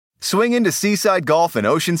Swing into Seaside Golf in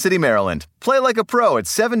Ocean City, Maryland. Play like a pro at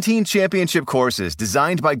 17 championship courses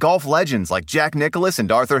designed by golf legends like Jack Nicklaus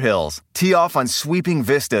and Arthur Hills. Tee off on sweeping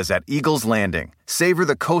vistas at Eagles Landing. Savor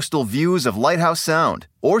the coastal views of Lighthouse Sound.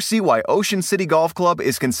 Or see why Ocean City Golf Club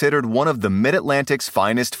is considered one of the Mid-Atlantic's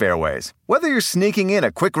finest fairways. Whether you're sneaking in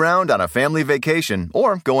a quick round on a family vacation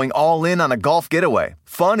or going all in on a golf getaway,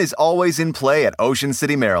 fun is always in play at Ocean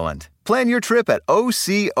City, Maryland. Plan your trip at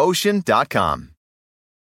ococean.com.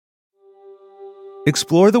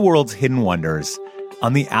 Explore the world's hidden wonders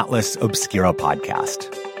on the Atlas Obscura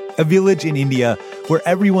podcast. A village in India where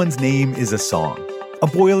everyone's name is a song. A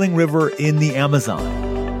boiling river in the Amazon.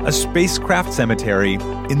 A spacecraft cemetery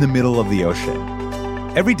in the middle of the ocean.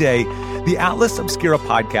 Every day, the Atlas Obscura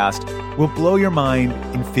podcast will blow your mind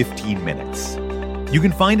in 15 minutes. You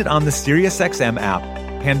can find it on the SiriusXM app,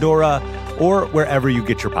 Pandora, or wherever you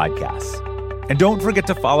get your podcasts. And don't forget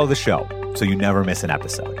to follow the show so you never miss an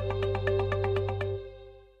episode.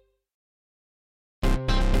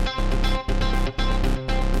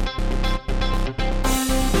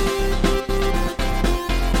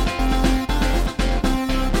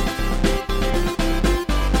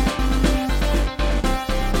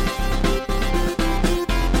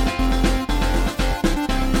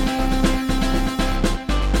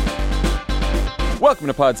 Welcome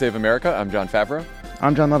to Pod Save America. I'm John Favreau.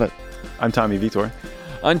 I'm John Lovett. I'm Tommy Vitor.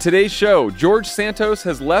 On today's show, George Santos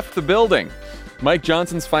has left the building. Mike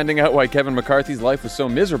Johnson's finding out why Kevin McCarthy's life was so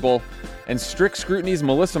miserable. And Strict Scrutiny's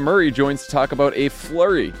Melissa Murray joins to talk about a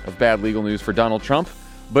flurry of bad legal news for Donald Trump.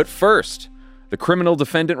 But first, the criminal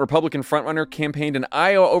defendant Republican frontrunner campaigned in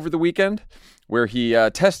Iowa over the weekend, where he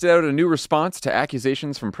tested out a new response to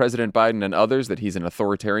accusations from President Biden and others that he's an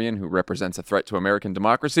authoritarian who represents a threat to American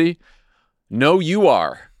democracy. No, you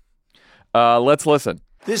are. Let's listen.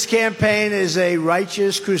 This campaign is a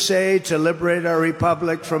righteous crusade to liberate our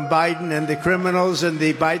republic from Biden and the criminals in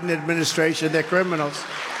the Biden administration. They're criminals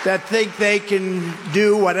that think they can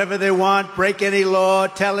do whatever they want, break any law,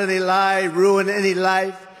 tell any lie, ruin any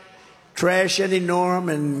life, trash any norm,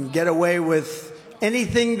 and get away with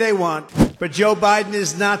anything they want. But Joe Biden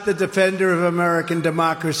is not the defender of American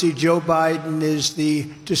democracy. Joe Biden is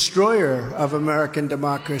the destroyer of American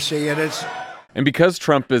democracy. And because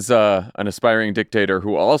Trump is an aspiring dictator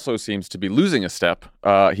who also seems to be losing a step,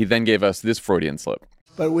 he then gave us this Freudian slip.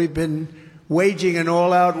 But we've been waging an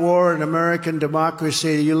all-out war in American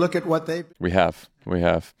democracy. You look at what they... We have. We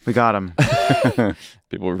got him.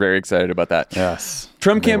 People were very excited about that. Yes.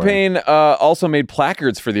 Trump campaign also made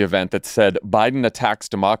placards for the event that said, Biden attacks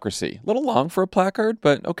democracy. A little long for a placard,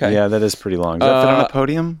 but okay. Yeah, that is pretty long. Does that fit on a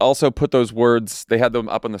podium? Also put those words, they had them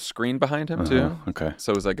up on the screen behind him, too. Okay.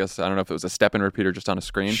 So it was, I guess, I don't know if it was a step-in repeater just on a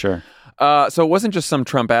screen. Sure. So it wasn't just some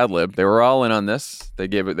Trump ad-lib. They were all in on this. They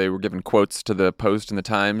were giving quotes to the Post and the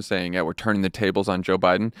Times saying, yeah, we're turning the tables on Joe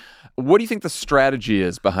Biden. What do you think the strategy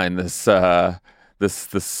is behind this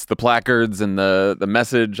the placards and the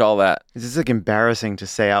message, all that? It's just like embarrassing to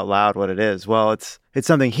say out loud what it is. Well, it's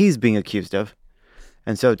something he's being accused of.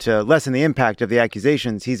 And so to lessen the impact of the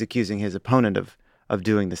accusations, he's accusing his opponent of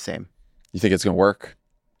doing the same. You think it's going to work?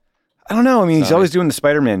 I don't know. I mean, he's always doing the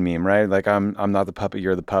Spider-Man meme, right? Like, I'm not the puppet,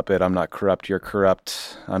 you're the puppet. I'm not corrupt, you're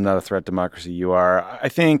corrupt. I'm not a threat to democracy, you are.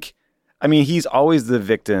 I mean, he's always the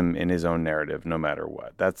victim in his own narrative, no matter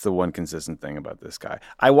what. That's the one consistent thing about this guy.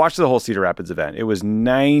 I watched the whole Cedar Rapids event. It was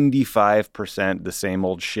 95% the same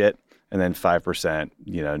old shit, and then 5%,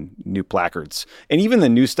 new placards. And even the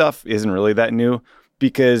new stuff isn't really that new,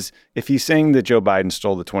 because if he's saying that Joe Biden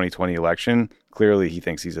stole the 2020 election, clearly he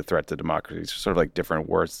thinks he's a threat to democracy. It's sort of like different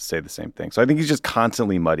words to say the same thing. So I think he's just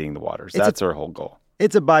constantly muddying the waters. That's our whole goal.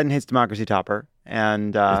 It's a Biden hates democracy topper,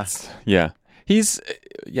 and He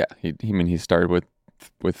started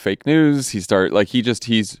with fake news. He's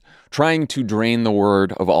trying to drain the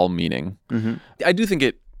word of all meaning. Mm-hmm. I do think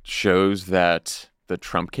it shows that the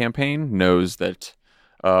Trump campaign knows that,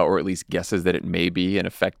 or at least guesses that it may be an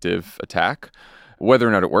effective attack. Whether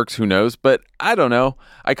or not it works, who knows? But I don't know.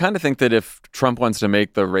 I kind of think that if Trump wants to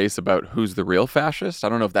make the race about who's the real fascist, I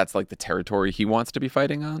don't know if that's like the territory he wants to be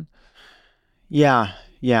fighting on. Yeah.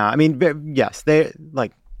 I mean, yes,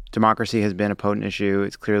 democracy has been a potent issue.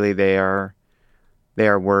 It's clearly they are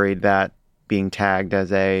worried that being tagged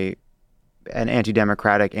as an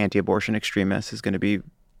anti-democratic, anti-abortion extremist is going to be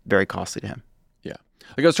very costly to him. Yeah,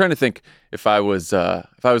 like I was trying to think if I was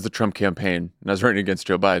the Trump campaign and I was running against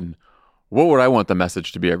Joe Biden, what would I want the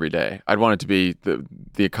message to be every day? I'd want it to be the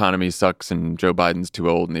economy sucks and Joe Biden's too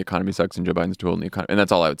old, and the economy sucks and Joe Biden's too old, and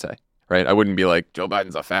that's all I would say, right? I wouldn't be like Joe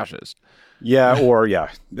Biden's a fascist.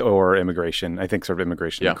 Or immigration. I think sort of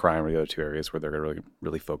immigration and crime are the other two areas where they're really,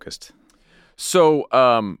 really focused.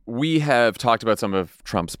 So we have talked about some of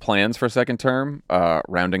Trump's plans for a second term,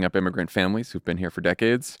 rounding up immigrant families who've been here for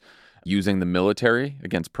decades, using the military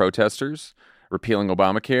against protesters, repealing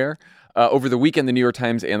Obamacare. Over the weekend, the New York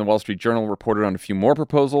Times and the Wall Street Journal reported on a few more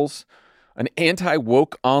proposals. An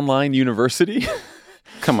anti-woke online university.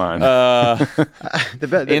 Come on.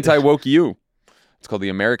 Anti-woke U. It's called the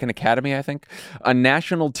American Academy, I think. A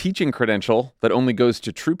national teaching credential that only goes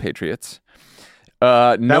to true patriots.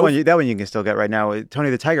 That one you can still get right now. Tony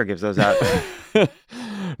the Tiger gives those out.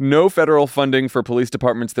 No federal funding for police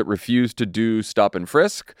departments that refuse to do stop and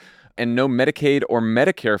frisk. And no Medicaid or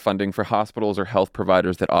Medicare funding for hospitals or health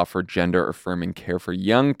providers that offer gender-affirming care for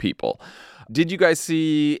young people. Did you guys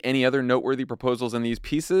see any other noteworthy proposals in these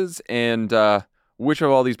pieces? And which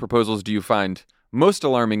of all these proposals do you find most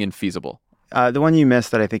alarming and feasible? The one you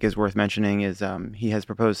missed that I think is worth mentioning is he has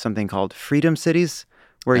proposed something called Freedom Cities,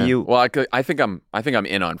 where you. Well, I think I'm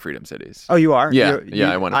in on Freedom Cities. Oh, you are?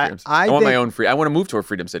 Yeah, I want a Freedom City. I want my own free. I want to move to a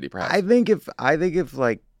Freedom City, perhaps. I think if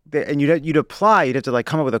like. And you'd apply, you'd have to like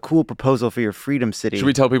come up with a cool proposal for your Freedom City. Should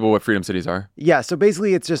we tell people what Freedom Cities are? Yeah, so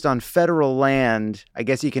basically it's just on federal land. I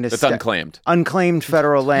guess you can It's unclaimed. Unclaimed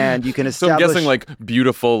federal land. You can establish. So I'm guessing like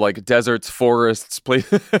beautiful like deserts, forests,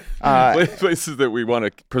 places that we want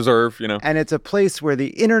to preserve, And it's a place where the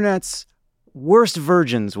internet's worst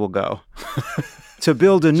virgins will go to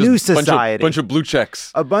build a new society. Bunch of blue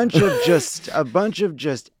checks. A bunch of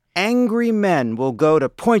just angry men will go to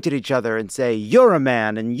point at each other and say, you're a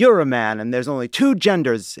man and you're a man, and there's only two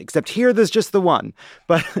genders, except here there's just the one.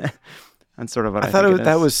 But that's sort of what I thought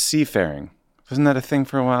that was seafaring. Wasn't that a thing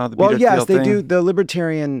for a while? Yes, they do. The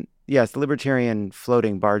libertarian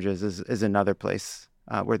floating barges is another place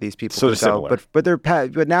where these people could go.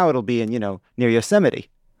 But now it'll be in, near Yosemite.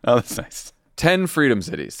 Oh, that's nice. 10 Freedom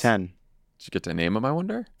Cities. 10. Did you get to name them, I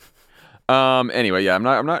wonder? Anyway, yeah, I'm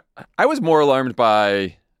not. I was more alarmed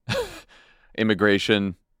by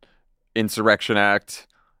Immigration, Insurrection Act,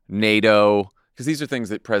 NATO, because these are things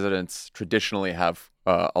that presidents traditionally have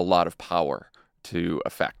a lot of power to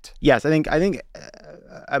affect. Yes, I think.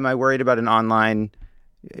 Am I worried about an online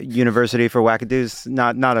university for wackadoos?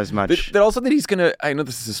 Not as much. That also that he's gonna. I know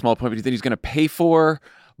this is a small point, but that he's gonna pay for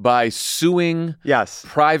by suing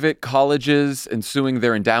private colleges and suing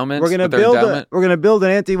their endowments. We're gonna build an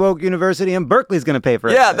anti-woke university, and Berkeley's gonna pay for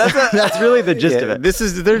it. Yeah, that's really the gist of it.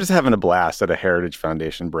 They're just having a blast at a Heritage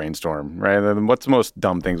Foundation brainstorm, right? What's the most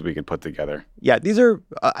dumb things we could put together? Yeah, these are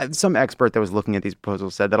some expert that was looking at these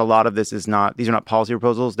proposals said that a lot of this these are not policy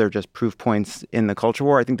proposals; they're just proof points in the culture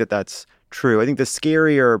war. I think that's true. I think the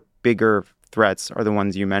scarier, bigger threats are the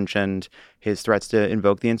ones you mentioned. His threats to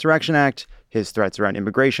invoke the Insurrection Act, his threats around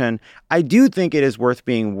immigration. I do think it is worth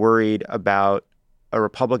being worried about a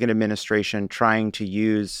Republican administration trying to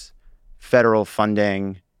use federal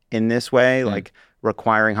funding in this way, like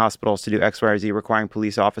requiring hospitals to do X, Y, or Z, requiring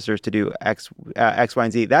police officers to do X, Y,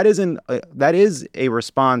 and Z. That is a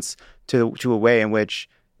response to a way in which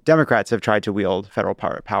Democrats have tried to wield federal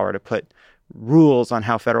power to put rules on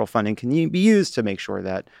how federal funding can be used to make sure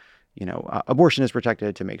that abortion is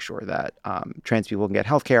protected, to make sure that trans people can get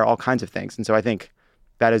health care, all kinds of things. And so I think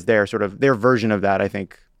that is their version of that. I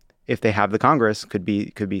think if they have the Congress could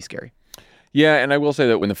be scary. Yeah. And I will say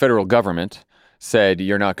that when the federal government said,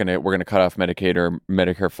 we're going to cut off Medicaid or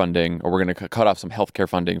Medicare funding, or we're going to cut off some health care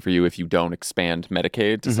funding for you if you don't expand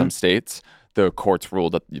Medicaid to some states, the courts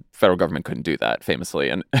ruled that the federal government couldn't do that, famously,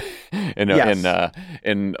 in the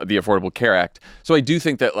Affordable Care Act. So I do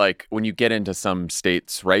think that when you get into some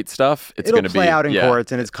states' right stuff, it's going to play out in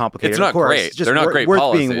courts, and it's complicated. It's not great. They're not great worth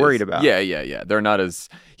policies. Being worried about. Yeah. They're not as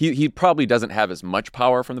he probably doesn't have as much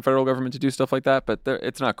power from the federal government to do stuff like that, but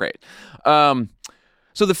it's not great.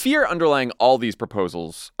 So the fear underlying all these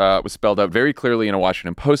proposals was spelled out very clearly in a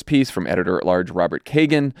Washington Post piece from editor-at-large Robert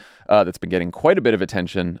Kagan that's been getting quite a bit of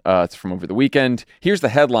attention. It's from over the weekend. Here's the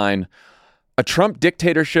headline: "A Trump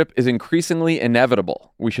dictatorship is increasingly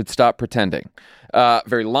inevitable. We should stop pretending."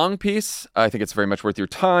 Very long piece. I think it's very much worth your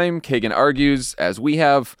time. Kagan argues, as we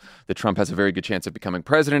have, that Trump has a very good chance of becoming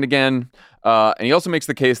president again. And he also makes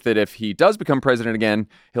the case that if he does become president again,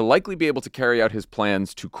 he'll likely be able to carry out his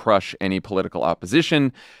plans to crush any political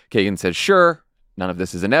opposition. Kagan says, sure, none of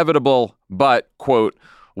this is inevitable, but, quote,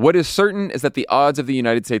 "What is certain is that the odds of the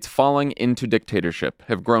United States falling into dictatorship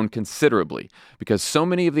have grown considerably because so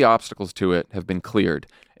many of the obstacles to it have been cleared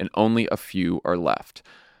and only a few are left."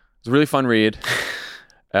 It's a really fun read.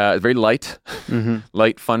 Very light,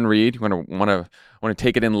 light, fun read. You want to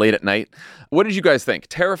take it in late at night. What did you guys think?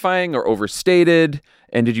 Terrifying or overstated?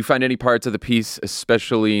 And did you find any parts of the piece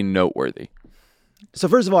especially noteworthy? So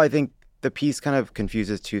first of all, I think the piece kind of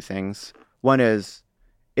confuses two things. One is,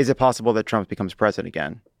 Is it possible that Trump becomes president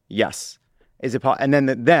again? Yes. Is it and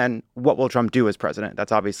then what will Trump do as president?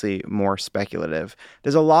 That's obviously more speculative.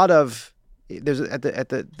 There's a lot of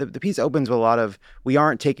the piece opens with a lot of, we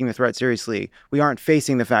aren't taking the threat seriously. We aren't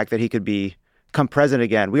facing the fact that he could become president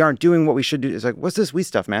again. We aren't doing what we should do. It's like, what's this we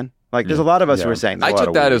stuff, man? Like, there's a lot of us who are saying that. I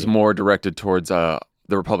took that as more directed towards the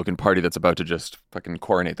Republican Party that's about to just fucking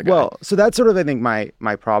coronate the guy. Well, so that's sort of, I think,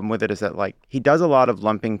 my problem with it is that, like, he does a lot of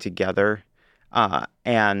lumping together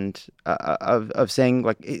and of saying,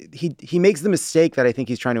 like, he makes the mistake that I think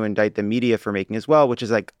he's trying to indict the media for making as well, which is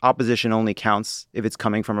like opposition only counts if it's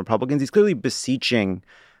coming from Republicans. He's clearly beseeching,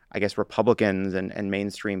 I guess, Republicans and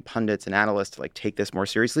mainstream pundits and analysts to, like, take this more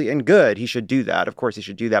seriously. And good, he should do that. Of course, he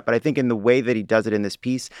should do that. But I think in the way that he does it in this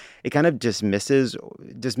piece, it kind of dismisses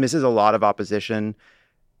a lot of opposition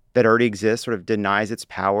that already exists, sort of denies its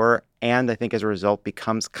power, and I think as a result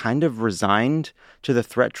becomes kind of resigned to the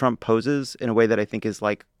threat Trump poses in a way that I think is,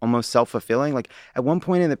 like, almost self-fulfilling. Like, at one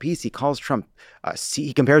point in the piece, he calls Trump,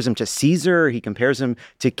 he compares him to Caesar, he compares him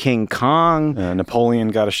to King Kong. Napoleon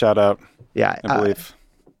got a shout out, I believe.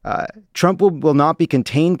 Trump will not be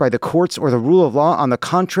contained by the courts or the rule of law. On the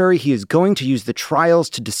contrary, he is going to use the trials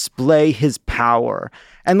to display his power.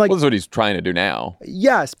 And, like, well, that's what he's trying to do now.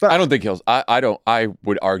 Yes, but I don't think I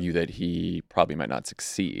would argue that he probably might not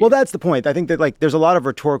succeed. Well, that's the point. I think that, like, there's a lot of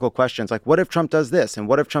rhetorical questions, like, what if Trump does this and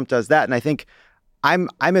what if Trump does that? And I think I'm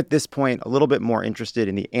at this point a little bit more interested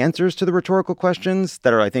in the answers to the rhetorical questions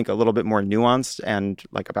that are, I think, a little bit more nuanced and,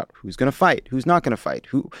 like, about who's going to fight, who's not going to fight,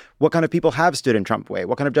 what kind of people have stood in Trump's way,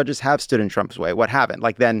 what kind of judges have stood in Trump's way, what haven't.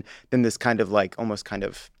 Like, then this kind of, like, almost kind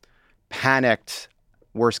of panicked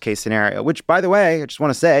worst case scenario, which, by the way, I just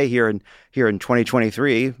want to say here in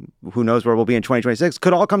 2023, who knows where we'll be in 2026,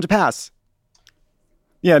 could all come to pass.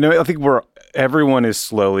 Yeah, no, I think everyone is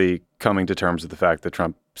slowly coming to terms with the fact that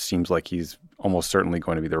Trump seems like he's almost certainly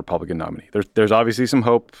going to be the Republican nominee. There's obviously some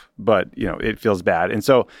hope, but, you know, it feels bad. And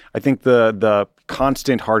so I think the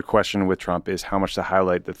constant hard question with Trump is how much to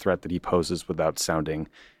highlight the threat that he poses without sounding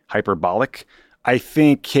hyperbolic. I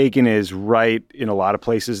think Kagan is right in a lot of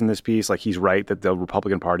places in this piece. Like, he's right that the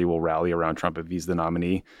Republican Party will rally around Trump if he's the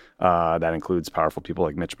nominee. That includes powerful people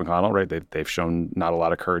like Mitch McConnell, right? They've shown not a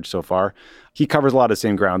lot of courage so far. He covers a lot of the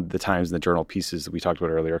same ground the Times and the Journal pieces that we talked about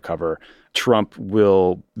earlier cover. Trump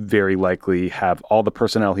will very likely have all the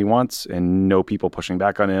personnel he wants and no people pushing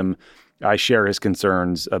back on him. I share his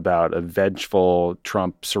concerns about a vengeful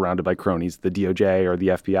Trump surrounded by cronies, the DOJ or the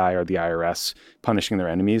FBI or the IRS punishing their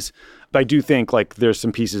enemies. But I do think, like, there's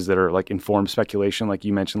some pieces that are, like, informed speculation, like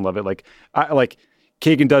you mentioned, Lovett. Like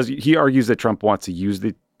Kagan he argues that Trump wants to use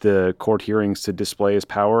the court hearings to display his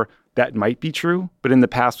power. That might be true, but in the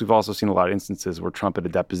past, we've also seen a lot of instances where Trump at a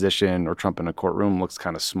deposition or Trump in a courtroom looks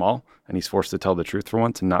kind of small, and he's forced to tell the truth for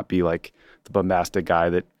once and not be like the bombastic guy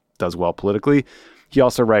that does well politically. He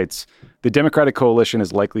also writes, the Democratic coalition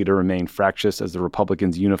is likely to remain fractious as the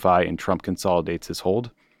Republicans unify and Trump consolidates his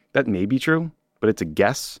hold. That may be true, but it's a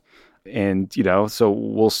guess. And, you know, so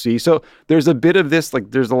we'll see. So there's a bit of this,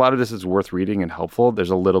 like, there's a lot of this that's worth reading and helpful. There's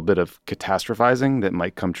a little bit of catastrophizing that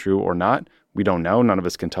might come true or not. We don't know. None of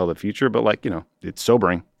us can tell the future, but, like, you know, it's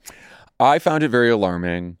sobering. I found it very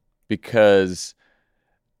alarming because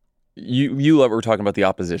you were talking about the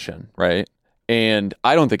opposition, right? And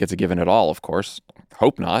I don't think it's a given at all, of course.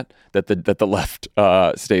 Hope not, that the left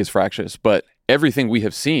stays fractious. But everything we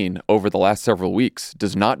have seen over the last several weeks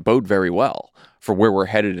does not bode very well for where we're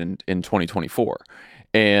headed in 2024.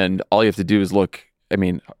 And all you have to do is look, I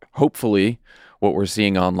mean, hopefully what we're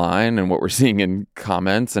seeing online and what we're seeing in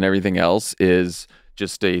comments and everything else is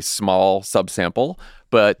just a small subsample.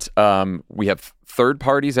 But we have third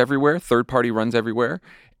parties everywhere, third party runs everywhere.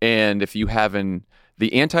 And if you have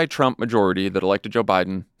the anti-Trump majority that elected Joe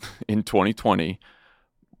Biden in 2020,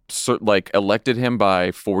 elected him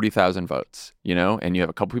by 40,000 votes, you know, and you have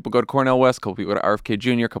a couple people go to Cornell West, a couple people go to RFK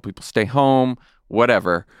Jr., a couple people stay home,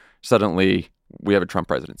 whatever. Suddenly we have a Trump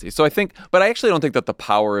presidency. So I actually don't think that the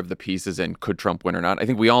power of the piece is in could Trump win or not. I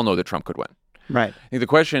think we all know that Trump could win. Right. I think the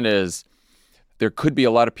question is, there could be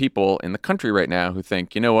a lot of people in the country right now who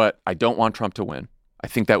think, you know what, I don't want Trump to win. I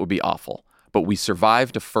think that would be awful. But we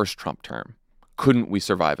survived a first Trump term. Couldn't we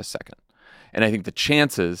survive a second? And I think the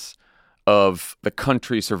chances of the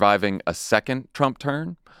country surviving a second Trump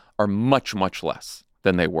term are much, much less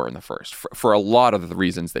than they were in the first for a lot of the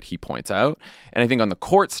reasons that he points out. And I think on the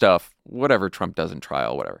court stuff, whatever Trump does in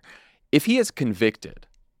trial, whatever, if he is convicted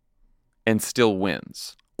and still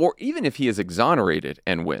wins, or even if he is exonerated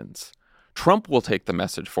and wins, Trump will take the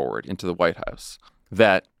message forward into the White House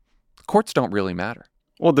that courts don't really matter.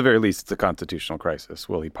 Well, at the very least, it's a constitutional crisis.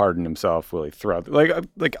 Will he pardon himself? Will he throw out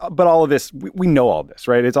but all of this, we know all this,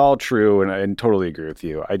 right? It's all true, and I totally agree with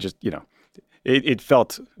you. I just, it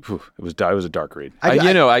felt it was a dark read.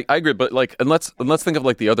 I agree, but and let's think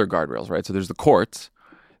of the other guardrails, right? So there's the courts,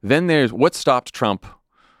 then there's what stopped Trump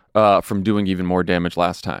from doing even more damage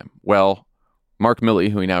last time. Well, Mark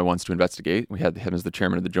Milley, who he now wants to investigate, we had him as the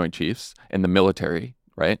chairman of the Joint Chiefs and the military,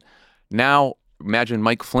 right? Now, imagine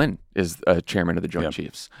Mike Flynn is chairman of the Joint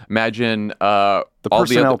Chiefs. Imagine the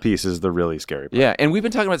personnel piece is the really scary part. Yeah, and we've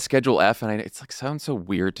been talking about Schedule F, and it's sounds so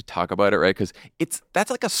weird to talk about it, right? Because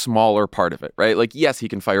that's a smaller part of it, right? Yes, he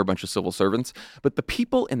can fire a bunch of civil servants, but the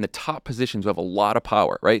people in the top positions who have a lot of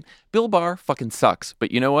power, right? Bill Barr fucking sucks,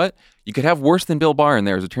 but you know what? You could have worse than Bill Barr in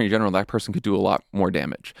there as Attorney General, and that person could do a lot more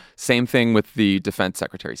damage. Same thing with the Defense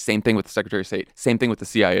Secretary. Same thing with the Secretary of State. Same thing with the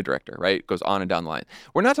CIA Director, right? It goes on and down the line.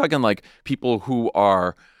 We're not talking people who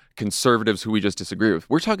are conservatives who we just disagree with.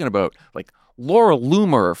 We're talking about Laura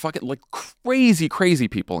Loomer, fucking crazy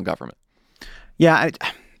people in government. Yeah,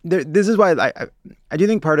 this is why I do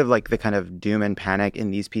think part of the kind of doom and panic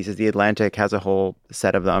in these pieces. The Atlantic has a whole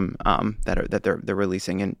set of them that they're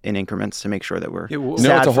releasing in increments to make sure that we're.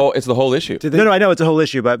 It's the whole issue. No, I know it's a whole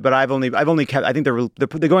issue, but I've only kept. I think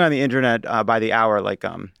they're going on the internet by the hour,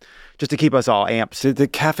 just to keep us all amped. Did the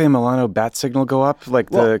Cafe Milano bat signal go up?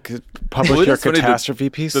 The publish your catastrophe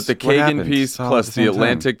piece? The Kagan piece plus the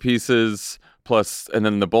Atlantic pieces plus, and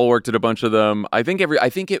then the Bulwark did a bunch of them. I think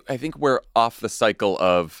we're off the cycle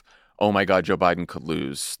of, oh my God, Joe Biden could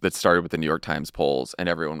lose. That started with the New York Times polls, and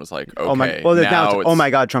everyone was like, okay, now oh my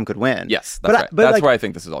God, Trump could win. Yes, that's right. That's where I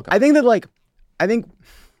think this is all coming. I think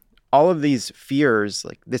all of these fears,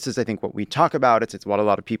 this is, I think, what we talk about. It's what a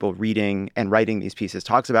lot of people reading and writing these pieces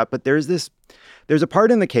talks about. But there's a part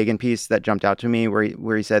in the Kagan piece that jumped out to me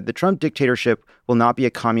where he said the Trump dictatorship will not be a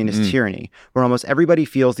communist tyranny where almost everybody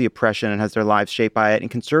feels the oppression and has their lives shaped by it. In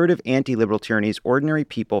conservative anti-liberal tyrannies, ordinary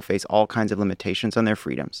people face all kinds of limitations on their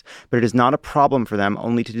freedoms. But it is not a problem for them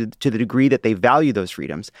only to the degree that they value those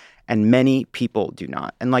freedoms. And many people do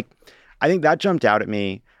not. And I think that jumped out at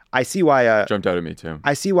me. I see why jumped out at me too.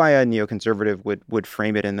 I see why a neoconservative would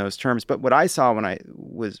frame it in those terms. But what I saw when I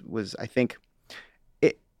was I think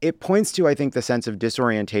it points to, I think, the sense of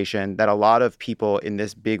disorientation that a lot of people in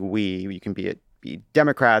this big you can be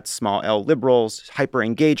Democrats, small L liberals, hyper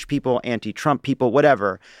engaged people, anti-Trump people,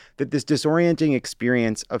 whatever, that this disorienting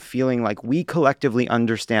experience of feeling like we collectively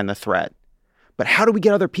understand the threat. But how do we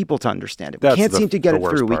get other people to understand it? We can't seem to get it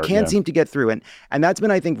through. We can't seem to get through. And that's been,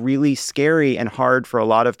 I think, really scary and hard for a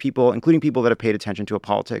lot of people, including people that have paid attention to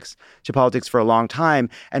politics for a long time,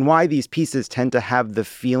 and why these pieces tend to have the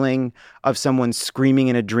feeling of someone screaming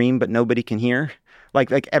in a dream, but nobody can hear.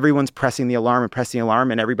 Like everyone's pressing the alarm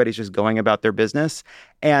and everybody's just going about their business.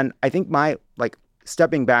 And I think my,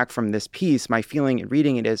 stepping back from this piece, my feeling in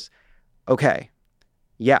reading it is, okay,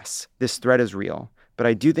 yes, this threat is real. But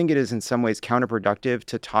I do think it is in some ways counterproductive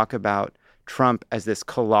to talk about Trump as this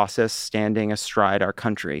colossus standing astride our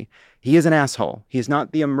country. He is an asshole. He is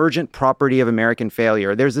not the emergent property of American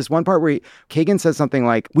failure. There's this one part where Kagan says something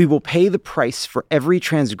like, we will pay the price for every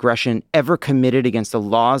transgression ever committed against the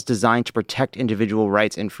laws designed to protect individual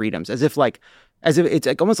rights and freedoms. As if it's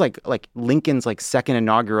almost like Lincoln's second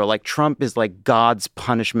inaugural, Trump is God's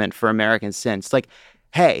punishment for American sins.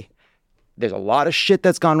 Hey, there's a lot of shit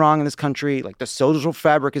that's gone wrong in this country. The social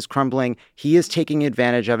fabric is crumbling. He is taking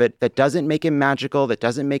advantage of it. That doesn't make him magical. That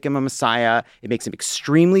doesn't make him a messiah. It makes him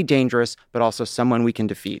extremely dangerous, but also someone we can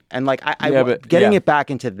defeat. And getting it back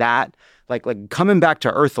into that, coming back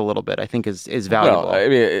to earth a little bit, I think is valuable. Well, I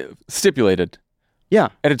mean, stipulated. Yeah.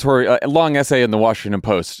 Editorial, a long essay in the Washington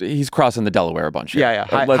Post. He's crossing the Delaware a bunch here. Yeah.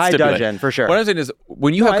 High dudgeon, for sure. What I'm saying is,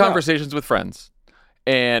 when you have conversations with friends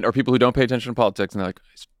or people who don't pay attention to politics, and they're like,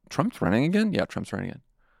 Trump's running again? Yeah, Trump's running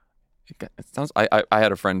again. It sounds. I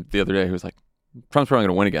had a friend the other day who was like, Trump's probably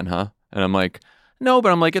going to win again, huh? And I'm like, no,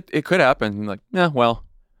 but I'm like, it could happen. And like, yeah, well,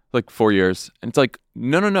 4 years. And it's like,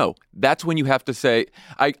 no. That's when you have to say,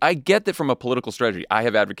 I get that from a political strategy. I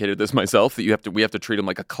have advocated this myself, that we have to treat him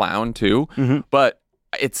like a clown too. Mm-hmm. But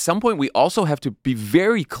at some point, we also have to be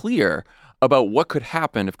very clear about what could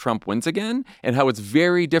happen if Trump wins again and how it's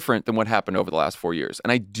very different than what happened over the last 4 years.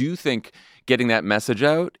 And I do think getting that message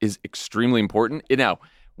out is extremely important. Now,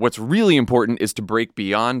 what's really important is to break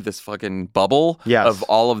beyond this fucking bubble of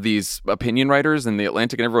all of these opinion writers and the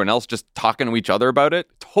Atlantic and everyone else just talking to each other about it.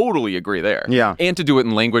 Totally agree there. Yeah. And to do it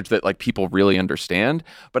in language that people really understand.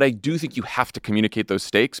 But I do think you have to communicate those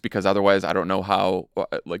stakes, because otherwise I don't know how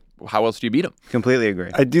else do you beat them? Completely agree.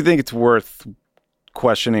 I do think it's worth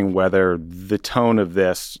questioning whether the tone of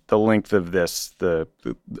this, the length of this, the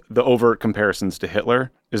overt comparisons to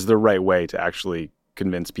Hitler is the right way to actually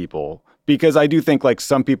convince people. Because I do think, like,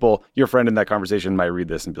 some people, your friend in that conversation might read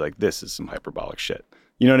this and be like, this is some hyperbolic shit.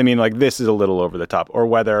 You know what I mean? Like, this is a little over the top. Or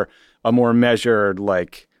whether a more measured,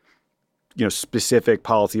 like, you know, specific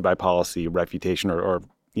policy by policy refutation or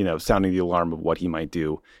you know, sounding the alarm of what he might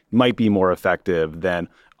do might be more effective than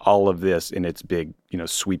all of this in its big, you know,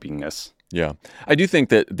 sweepingness. Yeah. I do think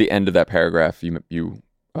that the end of that paragraph you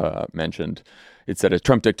mentioned, it said a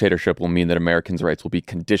Trump dictatorship will mean that Americans' rights will be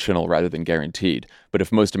conditional rather than guaranteed. But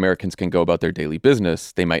if most Americans can go about their daily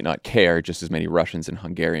business, they might not care, just as many Russians and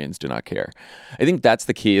Hungarians do not care. I think that's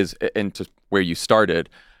the key is, and to where you started,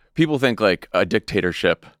 people think like a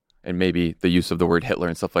dictatorship and maybe the use of the word Hitler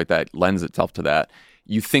and stuff like that lends itself to that.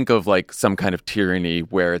 You think of like some kind of tyranny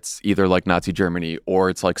where it's either like Nazi Germany or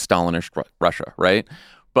it's like Stalinist Russia, right?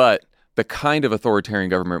 But the kind of authoritarian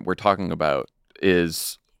government we're talking about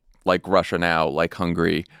is like Russia now, like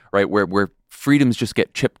Hungary, right? Where freedoms just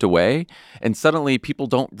get chipped away. And suddenly people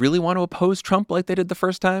don't really want to oppose Trump like they did the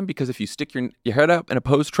first time, because if you stick your head up and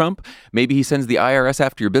oppose Trump, maybe he sends the IRS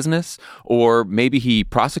after your business, or maybe he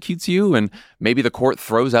prosecutes you and maybe the court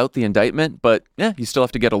throws out the indictment, but yeah, you still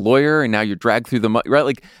have to get a lawyer and now you're dragged through the mud, right?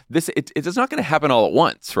 Like this, it's not going to happen all at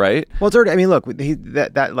once, right? Well, it's already, I mean, look,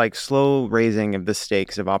 that like slow raising of the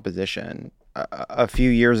stakes of opposition. A few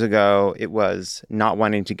years ago, it was not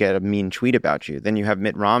wanting to get a mean tweet about you. Then you have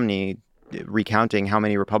Mitt Romney recounting how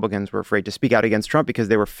many Republicans were afraid to speak out against Trump because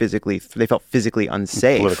they felt physically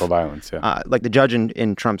unsafe. Political violence, yeah. Like the judge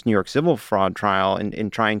in Trump's New York civil fraud trial, in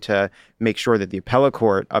trying to make sure that the appellate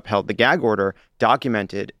court upheld the gag order,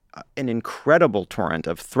 documented an incredible torrent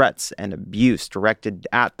of threats and abuse directed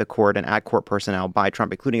at the court and at court personnel by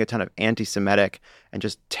Trump, including a ton of anti-Semitic and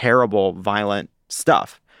just terrible, violent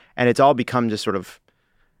stuff. And it's all become just sort of,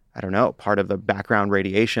 I don't know, part of the background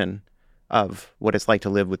radiation of what it's like to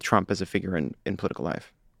live with Trump as a figure in political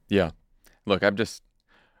life. Yeah. Look,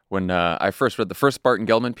 when I first read the first Barton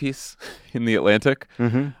Gellman piece in The Atlantic, I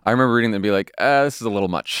remember reading them and be like, this is a little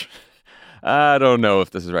much. I don't know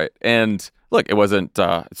if this is right. And look, it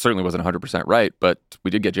certainly wasn't 100% right, but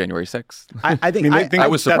we did get January 6th. I think I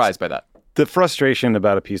was surprised by that. The frustration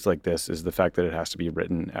about a piece like this is the fact that it has to be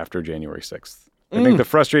written after January 6th. I think the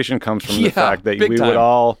frustration comes from the fact that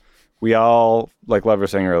we all, like Lev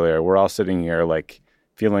was saying earlier, we're all sitting here like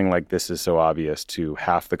feeling like this is so obvious to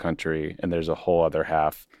half the country, and there's a whole other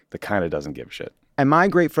half that kind of doesn't give a shit. And my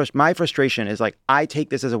frustration is like, I take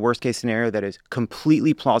this as a worst case scenario that is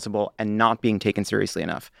completely plausible and not being taken seriously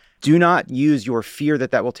enough. Do not use your fear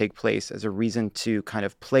that will take place as a reason to kind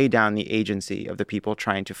of play down the agency of the people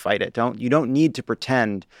trying to fight it. You don't need to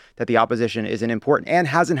pretend that the opposition isn't important and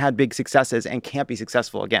hasn't had big successes and can't be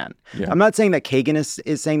successful again. Yeah. I'm not saying that Kagan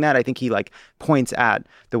is saying that. I think he like points at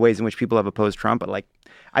the ways in which people have opposed Trump, but like,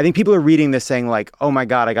 I think people are reading this saying like, oh my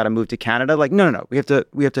God, I got to move to Canada. Like, no. We have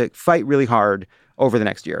to fight really hard over the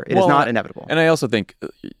next year. It is not inevitable. And I also think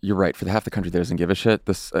you're right. For the half the country that doesn't give a shit,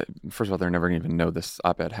 this first of all, they're never going to even know this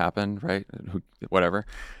op-ed happened, right? Whatever.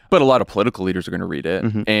 But a lot of political leaders are going to read it.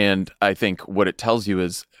 Mm-hmm. And I think what it tells you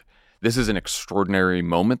is this is an extraordinary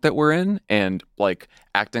moment that we're in, and like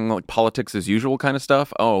acting like politics as usual kind of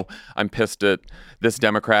stuff. Oh, I'm pissed at this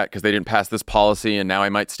Democrat because they didn't pass this policy and now I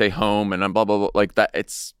might stay home and I'm blah, blah, blah. Like that.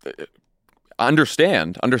 It's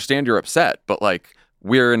understand you're upset, but like,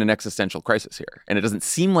 we're in an existential crisis here. And it doesn't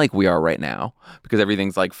seem like we are right now because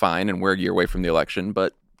everything's like fine and we're a year away from the election,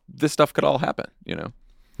 but this stuff could all happen, you know?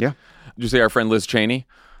 Yeah. Did you see our friend Liz Cheney?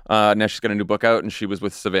 Now she's got a new book out and she was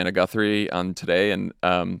with Savannah Guthrie on Today. And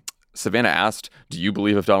Savannah asked, do you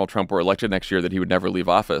believe if Donald Trump were elected next year that he would never leave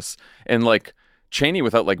office? And like Cheney,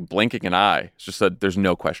 without like blinking an eye, just said, there's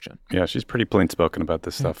no question. Yeah, she's pretty plain spoken about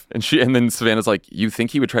this stuff. And then Savannah's like, you think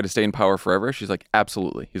he would try to stay in power forever? She's like,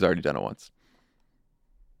 absolutely. He's already done it once.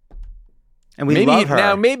 And we love her.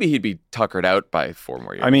 Now, maybe he'd be tuckered out by 4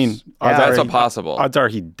 more years. I mean, that's possible. Odds are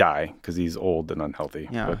he'd die because he's old and unhealthy.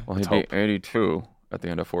 Yeah. Well, he'd be 82 at the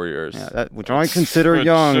end of 4 years. Yeah, which I consider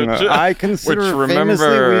young. I consider,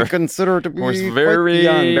 we consider to be very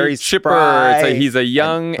young, very chipper. spry. He's a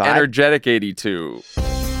young, energetic 82.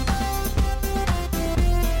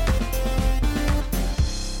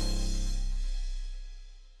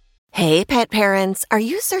 Hey, pet parents, are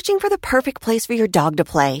you searching for the perfect place for your dog to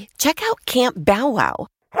play? Check out Camp Bow Wow.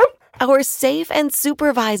 Our safe and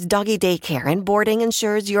supervised doggy daycare and boarding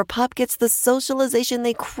ensures your pup gets the socialization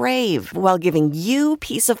they crave while giving you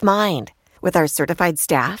peace of mind. With our certified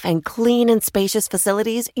staff and clean and spacious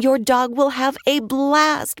facilities, your dog will have a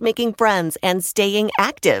blast making friends and staying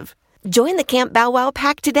active. Join the Camp Bow Wow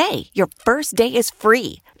Pack today. Your first day is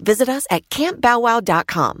free. Visit us at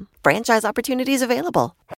campbowwow.com. Franchise opportunities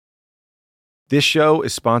available. This show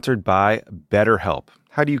is sponsored by BetterHelp.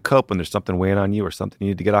 How do you cope when there's something weighing on you or something you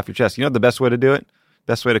need to get off your chest? You know the best way to do it?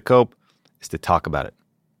 Best way to cope is to talk about it.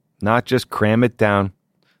 Not just cram it down,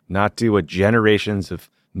 not do what generations of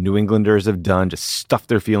New Englanders have done, just stuff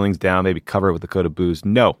their feelings down, maybe cover it with a coat of booze.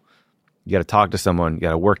 No. You got to talk to someone. You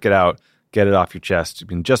got to work it out, get it off your chest.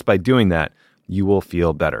 And just by doing that, you will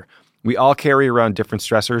feel better. We all carry around different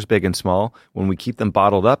stressors, big and small. When we keep them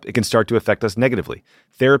bottled up, it can start to affect us negatively.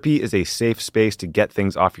 Therapy is a safe space to get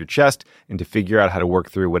things off your chest and to figure out how to work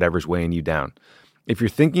through whatever's weighing you down. If you're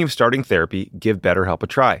thinking of starting therapy, give BetterHelp a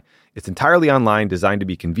try. It's entirely online, designed to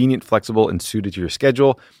be convenient, flexible, and suited to your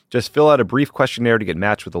schedule. Just fill out a brief questionnaire to get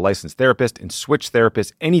matched with a licensed therapist and switch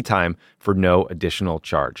therapists anytime for no additional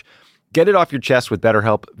charge. Get it off your chest with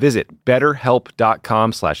BetterHelp. Visit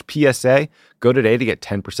betterhelp.com/PSA. Go today to get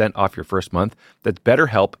 10% off your first month. That's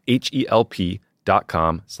BetterHelp,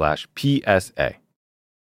 HELP.com/PSA.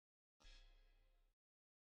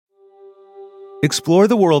 Explore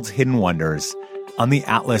the world's hidden wonders on the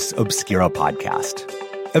Atlas Obscura podcast.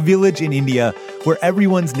 A village in India where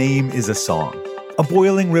everyone's name is a song. A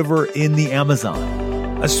boiling river in the Amazon.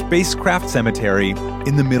 A spacecraft cemetery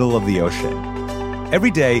in the middle of the ocean.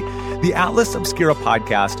 Every day, the Atlas Obscura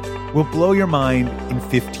podcast will blow your mind in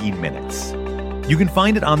 15 minutes. You can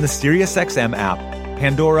find it on the SiriusXM app,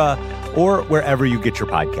 Pandora, or wherever you get your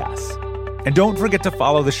podcasts. And don't forget to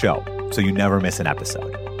follow the show so you never miss an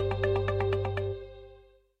episode.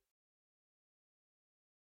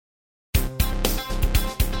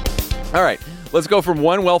 All right, let's go from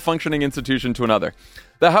one well-functioning institution to another.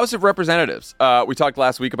 The House of Representatives. We talked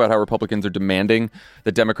last week about how Republicans are demanding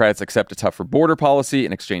that Democrats accept a tougher border policy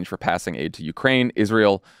in exchange for passing aid to Ukraine,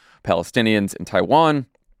 Israel, Palestinians, and Taiwan.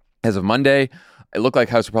 As of Monday, it looked like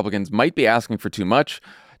House Republicans might be asking for too much.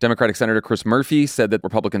 Democratic Senator Chris Murphy said that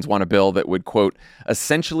Republicans want a bill that would, quote,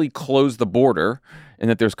 essentially close the border, and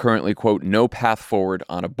that there's currently, quote, no path forward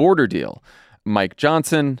on a border deal. Mike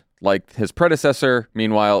Johnson, like his predecessor,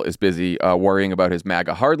 meanwhile, is busy worrying about his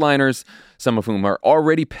MAGA hardliners, some of whom are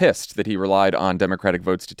already pissed that he relied on Democratic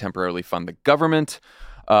votes to temporarily fund the government.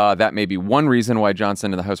 That may be one reason why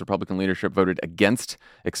Johnson and the House Republican leadership voted against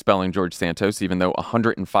expelling George Santos, even though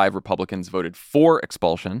 105 Republicans voted for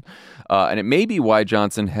expulsion. And it may be why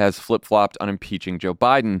Johnson has flip-flopped on impeaching Joe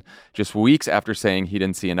Biden just weeks after saying he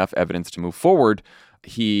didn't see enough evidence to move forward.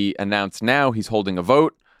 He announced now he's holding a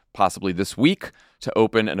vote, possibly this week, to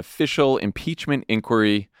open an official impeachment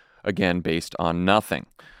inquiry, again, based on nothing.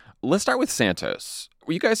 Let's start with Santos.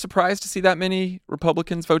 Were you guys surprised to see that many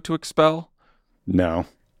Republicans vote to expel? No.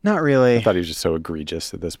 Not really. I thought he was just so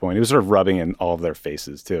egregious at this point. He was sort of rubbing in all of their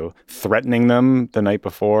faces, too. Threatening them the night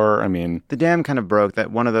before. I mean... The dam kind of broke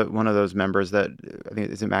that one of those members that, I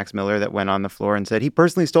think, is it Max Miller, that went on the floor and said, he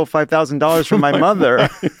personally stole $5,000 from my mother.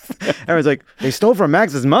 Everyone's like, they stole from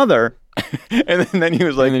Max's mother. and then he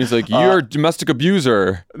was like... And then he's like, you're a domestic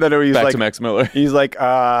abuser. Then he's back like, to Max Miller. He's like,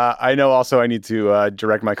 I know also I need to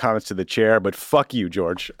direct my comments to the chair, but fuck you,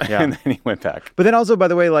 George. Yeah. And then he went back. But then also, by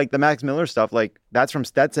the way, like the Max Miller stuff, like that's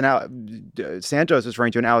Santos is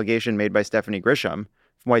referring to an allegation made by Stephanie Grisham,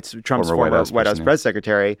 Trump's former White House press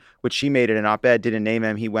secretary, which she made in an op-ed, didn't name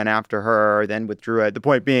him. He went after her, then withdrew it. The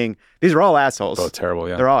point being, these are all assholes. Oh, terrible,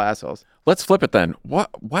 yeah. They're all assholes. Let's flip it then.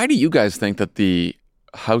 Why do you guys think that the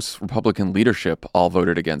House Republican leadership all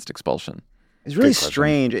voted against expulsion? It's really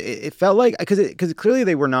strange. It felt like, because clearly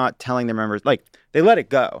they were not telling their members, like they let it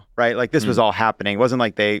go, right? Like this was all happening. It wasn't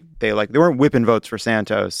like they weren't whipping votes for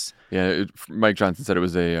Santos. Yeah, Mike Johnson said it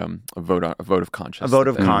was a vote of conscience. A vote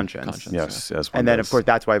of conscience. Yes. And then, of course,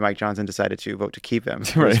 that's why Mike Johnson decided to vote to keep him.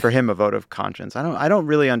 It was for him a vote of conscience. I don't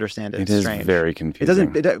really understand it. It is strange. very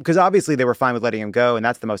confusing. Because obviously they were fine with letting him go, and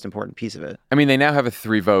that's the most important piece of it. I mean, they now have a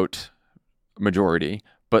 3-vote majority.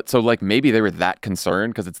 But so like maybe they were that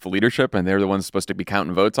concerned because it's the leadership and they're the ones supposed to be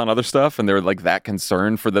counting votes on other stuff, and they're like that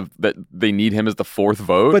concerned for that they need him as the 4th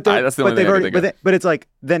vote. But that's the only thing I can think of. But it's like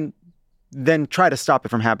then try to stop it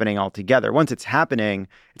from happening altogether. Once it's happening,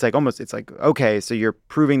 it's like, okay, so you're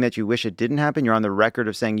proving that you wish it didn't happen. You're on the record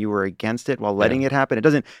of saying you were against it while letting it happen. It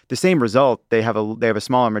doesn't, the same result, they have a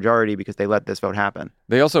smaller majority because they let this vote happen.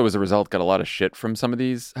 They also, as a result, got a lot of shit from some of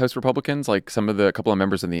these House Republicans. Like a couple of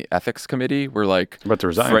members in the ethics committee were like about to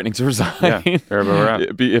resign, threatening to resign. Yeah,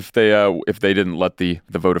 if they didn't let the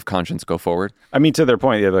vote of conscience go forward. I mean, to their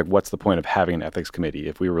point, like, what's the point of having an ethics committee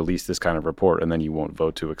if we release this kind of report and then you won't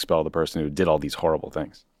vote to expel the person who did all these horrible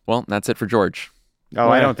things? Well, that's it for George. Oh,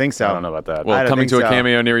 I don't think so. I don't know about that. Well, coming to a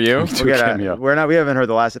cameo near you. We haven't heard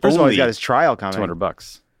the last. First of all, he's got his trial coming.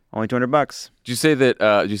 $200. Only $200. Did you say that?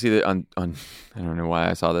 Did you see that on? I don't know why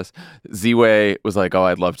I saw this. Z-Way was like, "Oh,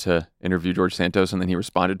 I'd love to interview George Santos," and then he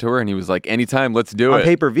responded to her, and he was like, "Anytime, let's do it." On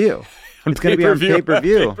pay-per-view. It's going to be on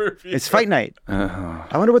pay-per-view. It's fight night.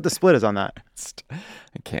 I wonder what the split is on that.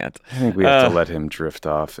 I can't. I think we have to let him drift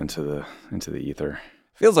off into the ether.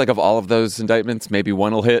 Feels like of all of those indictments, maybe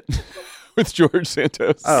one will hit with George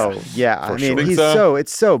Santos. Oh yeah, I mean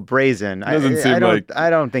it's so brazen. I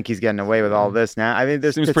don't think he's getting away with all this now. I mean,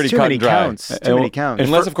 there's too many counts. Too many counts.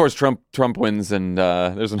 Unless of course Trump wins and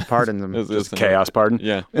there's a pardon them. There's a chaos pardon.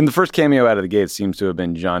 Yeah. And the first cameo out of the gate seems to have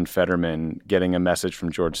been John Fetterman getting a message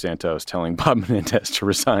from George Santos telling Bob Menendez to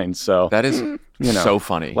resign. So that is so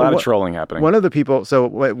funny. A lot of trolling happening. One of the people.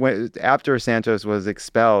 So after Santos was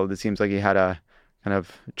expelled, it seems like he had a kind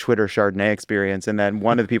of Twitter Chardonnay experience. And then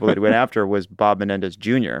one of the people that he went after was Bob Menendez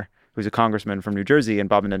Jr., who's a congressman from New Jersey, and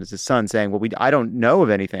Bob Menendez's son, saying, well, I don't know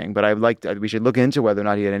of anything, but we should look into whether or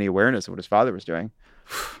not he had any awareness of what his father was doing.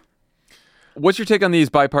 What's your take on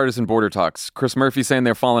these bipartisan border talks? Chris Murphy saying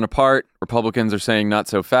they're falling apart. Republicans are saying not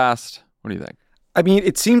so fast. What do you think? I mean,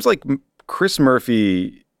 it seems like Chris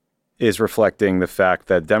Murphy is reflecting the fact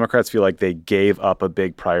that Democrats feel like they gave up a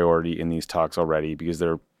big priority in these talks already because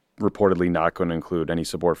they're reportedly not going to include any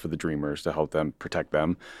support for the Dreamers to help them protect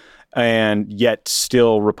them. And yet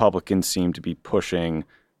still Republicans seem to be pushing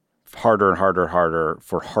harder and harder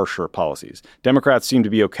for harsher policies. Democrats seem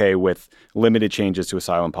to be okay with limited changes to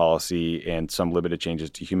asylum policy and some limited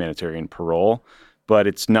changes to humanitarian parole, but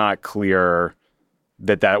it's not clear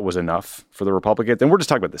that was enough for the Republicans. And we're just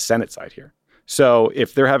talking about the Senate side here. So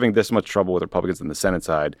if they're having this much trouble with Republicans on the Senate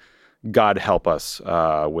side, God help us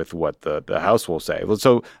with what the House will say.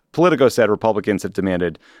 So Politico said Republicans have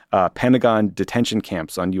demanded Pentagon detention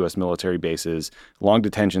camps on U.S. military bases, long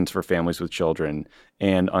detentions for families with children,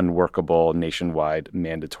 and unworkable nationwide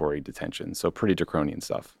mandatory detention. So pretty draconian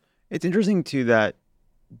stuff. It's interesting, too, that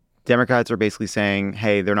Democrats are basically saying,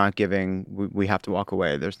 hey, they're not giving, we have to walk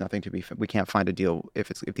away. There's nothing to be, we can't find a deal if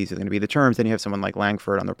these are going to be the terms. Then you have someone like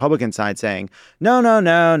Langford on the Republican side saying, no,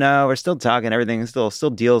 we're still talking, everything is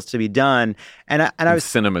still deals to be done. And I was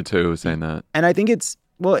Cinema too saying that. And I think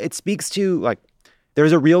it speaks to like,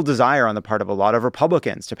 there's a real desire on the part of a lot of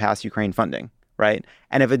Republicans to pass Ukraine funding, right?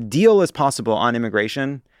 And if a deal is possible on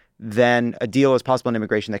immigration, then a deal is possible in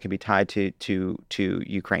immigration that can be tied to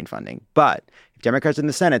Ukraine funding. But if Democrats in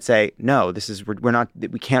the Senate say, no,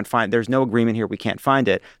 we can't find, there's no agreement here, we can't find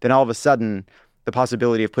it, then all of a sudden the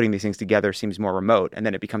possibility of putting these things together seems more remote. And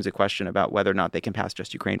then it becomes a question about whether or not they can pass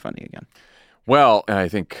just Ukraine funding again. Well, I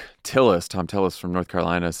think Tom Tillis from North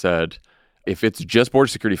Carolina said, if it's just border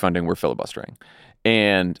security funding, we're filibustering.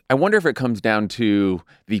 And I wonder if it comes down to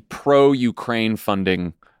the pro-Ukraine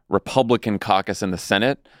funding Republican caucus in the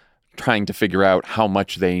Senate trying to figure out how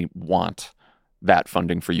much they want that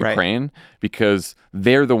funding for Ukraine, right, because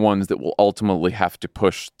they're the ones that will ultimately have to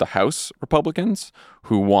push the House Republicans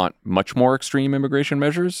who want much more extreme immigration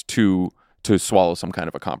measures to swallow some kind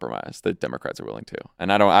of a compromise that Democrats are willing to.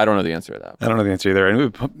 And I don't know the answer to that. I don't know the answer either. And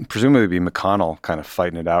it would presumably be McConnell kind of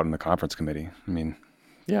fighting it out in the conference committee. I mean,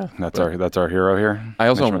 yeah, that's our hero here. I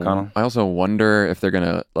also wonder if they're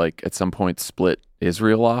gonna like at some point split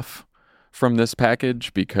Israel off from this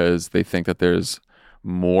package because they think that there's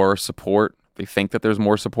more support. They think that there's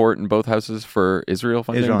more support in both houses for Israel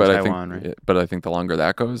funding, Israel but and I Taiwan, think, right? But I think the longer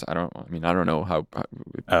that goes, I don't know how.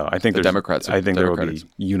 I think the Democrats. I think there will be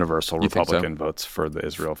universal Republican votes for the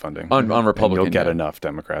Israel funding on Republican. And you'll get enough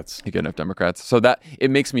Democrats. You get enough Democrats, so that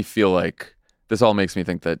it makes me feel like this all makes me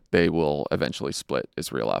think that they will eventually split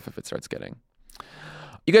Israel off if it starts getting.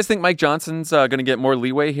 You guys think Mike Johnson's going to get more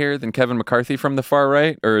leeway here than Kevin McCarthy from the far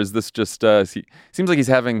right? Or is this just, seems like he's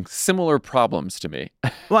having similar problems to me?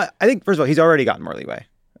 Well, I think, first of all, he's already gotten more leeway.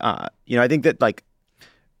 I think that, like,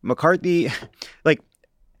 McCarthy, like,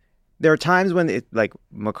 there are times when,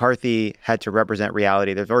 McCarthy had to represent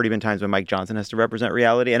reality. There's already been times when Mike Johnson has to represent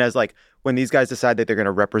reality. And as, like, when these guys decide that they're going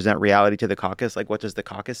to represent reality to the caucus, like, what does the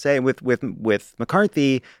caucus say? With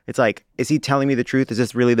McCarthy, it's like, is he telling me the truth? Is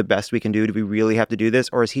this really the best we can do? Do we really have to do this?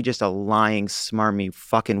 Or is he just a lying, smarmy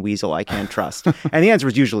fucking weasel I can't trust? And the answer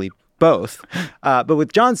is usually both. But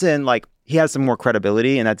with Johnson, like, he has some more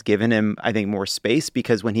credibility, and that's given him, I think, more space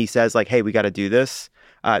because when he says, like, hey, we got to do this,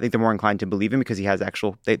 I think they're more inclined to believe him because he has I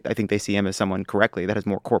think they see him as someone correctly that has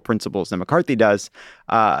more core principles than McCarthy does.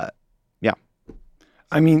 Yeah.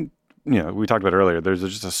 I mean, we talked about earlier, there's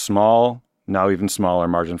just a small, now even smaller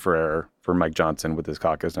margin for error for Mike Johnson with his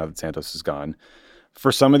caucus now that Santos is gone.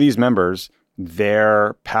 For some of these members,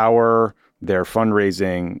 their power, their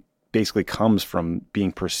fundraising basically comes from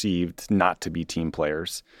being perceived not to be team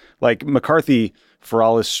players. Like McCarthy, for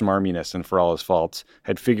all his smarminess and for all his faults,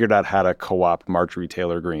 had figured out how to co-opt Marjorie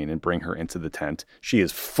Taylor Greene and bring her into the tent. She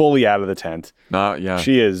is fully out of the tent.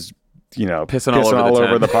 She is, pissing all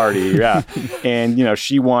over the party. Yeah. And,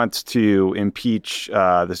 she wants to impeach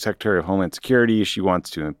the Secretary of Homeland Security. She wants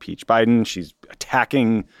to impeach Biden. She's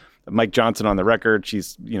attacking Mike Johnson on the record.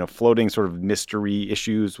 She's, floating sort of mystery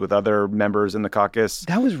issues with other members in the caucus.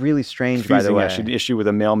 That was really strange, by the way. She had an issue with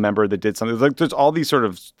a male member that did something. Like, there's all these sort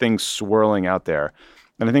of things swirling out there.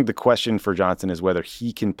 And I think the question for Johnson is whether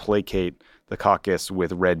he can placate the caucus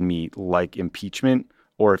with red meat like impeachment,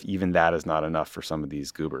 or if even that is not enough for some of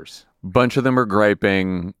these goobers. Bunch of them are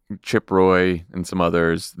griping, Chip Roy and some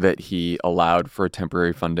others, that he allowed for a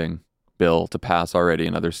temporary funding bill to pass already,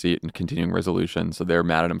 another seat and continuing resolution. So they're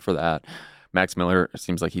mad at him for that. Max Miller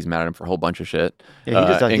seems like he's mad at him for a whole bunch of shit.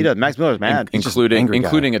 Yeah, he does. Max Miller's mad.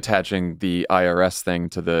 Including attaching the IRS thing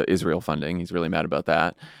to the Israel funding. He's really mad about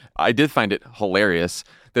that. I did find it hilarious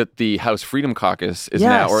that the House Freedom Caucus is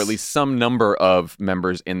now, or at least some number of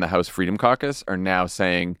members in the House Freedom Caucus are now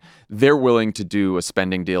saying they're willing to do a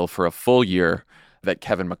spending deal for a full year that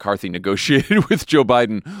Kevin McCarthy negotiated with Joe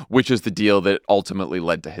Biden, which is the deal that ultimately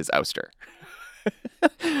led to his ouster.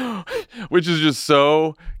 Which is just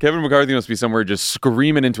so... Kevin McCarthy must be somewhere just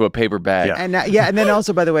screaming into a paper bag. Yeah. And then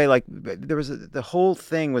also, by the way, like, there was the whole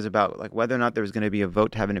thing was about like whether or not there was going to be a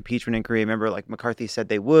vote to have an impeachment inquiry. Remember, like, McCarthy said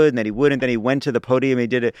they would, and then he wouldn't. Then he went to the podium. He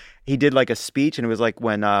did like a speech, and it was like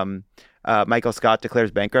when Michael Scott declares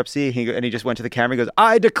bankruptcy, and he just went to the camera and goes,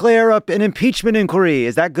 "I declare up an impeachment inquiry."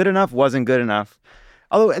 Is that good enough? Wasn't good enough.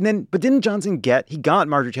 But didn't Johnson got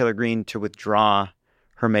Marjorie Taylor Greene to withdraw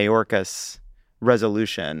her Mayorkas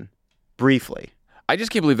resolution briefly. I just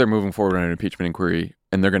can't believe they're moving forward on an impeachment inquiry,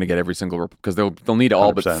 and they're going to get every single because they'll need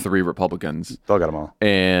all 100%. But 3 Republicans. They'll get them all.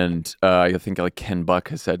 And I think like Ken Buck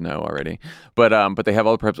has said no already, but they have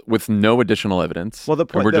all the preps with no additional evidence. Well, the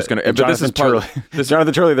point we're just going to. But this is part.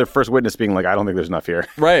 Jonathan Turley, their first witness, being like, "I don't think there's enough here."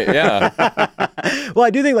 Right? Yeah. Well, I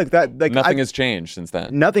do think like that. Like nothing has changed since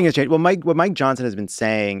then. Nothing has changed. Well, what Mike Johnson has been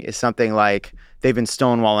saying is something like, they've been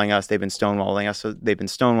stonewalling us.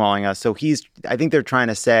 So I think they're trying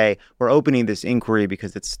to say we're opening this inquiry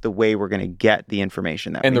because it's the way we're going to get the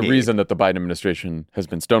information that we need. And the reason that the Biden administration has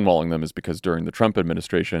been stonewalling them is because during the Trump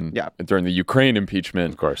administration, during the Ukraine impeachment,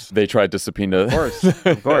 of course, they tried to subpoena.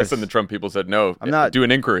 Of course. And the Trump people said, no, I'm not, do an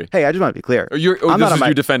inquiry. Hey, I just want to be clear. You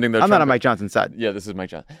defending the I'm Trump. not on Mike Johnson's side. Yeah, this is Mike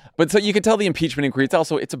Johnson. But so you can tell the impeachment inquiry,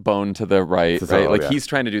 it's a bone to the right, right? He's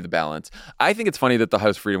trying to do the balance. I think it's funny that the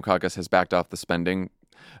House Freedom Caucus has backed off the spending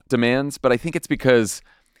demands, but I think it's because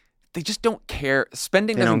they just don't care.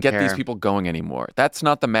 Spending doesn't get these people going anymore. That's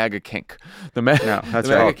not the MAGA kink. The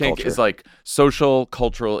MAGA kink is like social,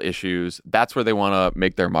 cultural issues. That's where they want to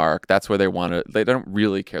make their mark. That's where they don't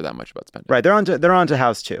really care that much about spending. Right. They're onto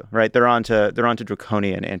House 2, right? They're onto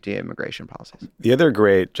draconian anti-immigration policies. The other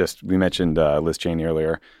great, we mentioned Liz Cheney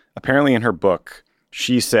earlier. Apparently in her book,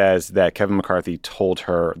 she says that Kevin McCarthy told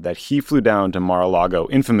her that he flew down to Mar-a-Lago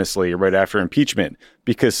infamously right after impeachment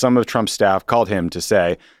because some of Trump's staff called him to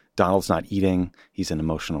say, Donald's not eating. He's an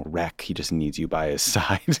emotional wreck. He just needs you by his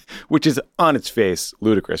side, which is on its face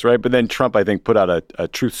ludicrous, right? But then Trump, I think, put out a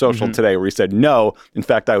Truth Social today where he said, no, in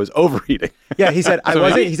fact, I was overeating. Yeah, he said,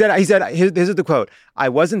 he said, this is the quote. I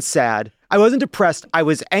wasn't sad. I wasn't depressed. I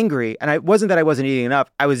was angry. And it wasn't that I wasn't eating enough.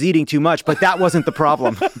 I was eating too much, but that wasn't the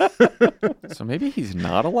problem. So maybe he's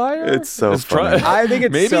not a liar? It's so funny. I think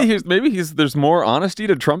it's maybe there's more honesty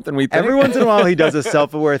to Trump than we think. Every once in a while he does a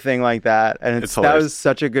self-aware thing like that. And that was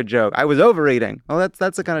such a good joke. I was overeating. Well,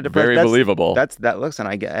 that's the kind of depressed. Very believable.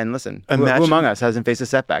 Listen, who among us hasn't faced a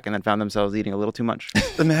setback and then found themselves eating a little too much?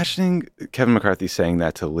 Imagining Kevin McCarthy saying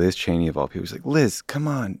that to Liz Cheney of all people. He's like, Liz, come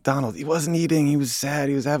on, Donald, he wasn't eating. He was sad.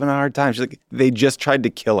 He was having a hard time. She's like, they just tried to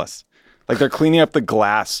kill us. Like they're cleaning up the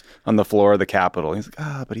glass on the floor of the Capitol. He's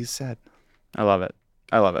like, but he's sad. I love it.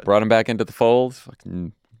 Brought him back into the fold.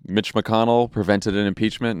 Fucking Mitch McConnell prevented an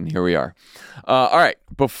impeachment, and here we are. All right.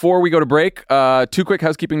 Before we go to break, 2 quick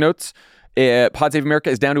housekeeping notes. Pod Save America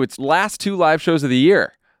is down to its last 2 live shows of the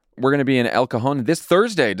year. We're going to be in El Cajon this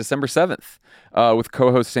Thursday, December 7th, with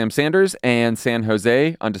co-host Sam Sanders, and San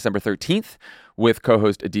Jose on December 13th with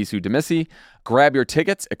co-host Adisu Demisi. Grab your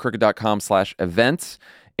tickets at crooked.com/events.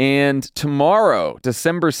 And tomorrow,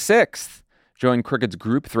 December 6th, join Crooked's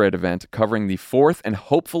group thread event covering the 4th and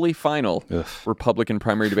hopefully final Republican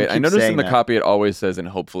primary debate. I noticed in the copy it always says "and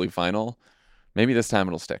hopefully final." Maybe this time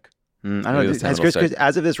it'll stick. I don't know.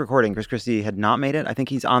 As of this recording, Chris Christie had not made it. I think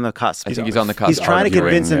he's on the cusp. I think he's on the cusp. He's trying to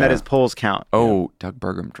convince him that his polls count. Oh, Doug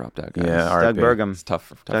Burgum dropped out, guys. Yeah, Doug Burgum. It's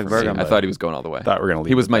tough Doug for me. Burgum. I thought he was going all the way. Thought we were going to leave.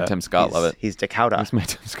 He was my that. Tim Scott. Love it. He's Dakota. He's my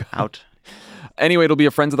Tim Scott. Out. Anyway, it'll be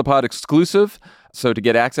a Friends of the Pod exclusive. So to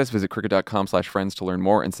get access, visit cricket.com/friends to learn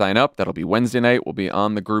more and sign up. That'll be Wednesday night. We'll be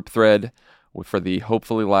on the group thread for the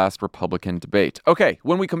hopefully last Republican debate. Okay,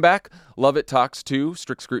 when we come back, Lovett talks to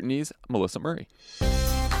Strict Scrutiny's Melissa Murray.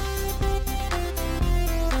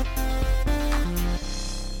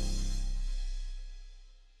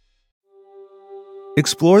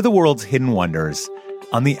 Explore the world's hidden wonders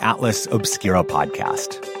on the Atlas Obscura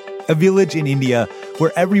podcast, a village in India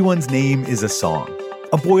where everyone's name is a song,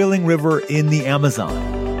 a boiling river in the Amazon,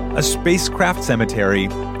 a spacecraft cemetery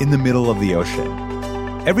in the middle of the ocean.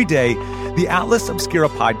 Every day, the Atlas Obscura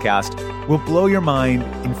podcast will blow your mind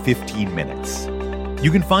in 15 minutes. You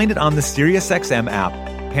can find it on the SiriusXM app,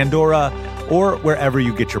 Pandora, or wherever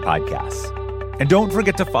you get your podcasts. And don't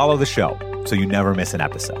forget to follow the show so you never miss an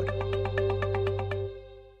episode.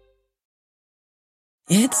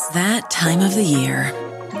 It's that time of the year.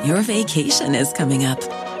 Your vacation is coming up.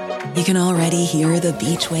 You can already hear the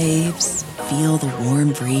beach waves, feel the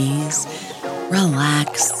warm breeze,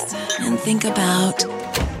 relax, and think about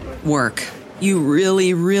work. You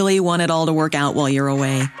really, really want it all to work out while you're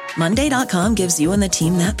away. Monday.com gives you and the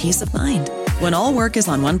team that peace of mind. When all work is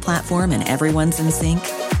on one platform and everyone's in sync,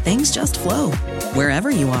 things just flow. Wherever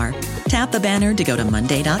you are, tap the banner to go to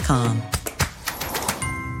Monday.com.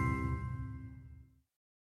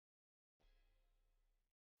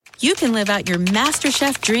 You can live out your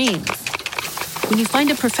MasterChef dreams when you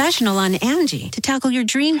find a professional on Angie to tackle your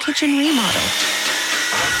dream kitchen remodel.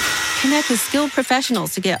 Connect with skilled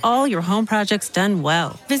professionals to get all your home projects done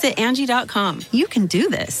well. Visit Angie.com. You can do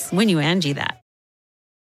this when you Angie that.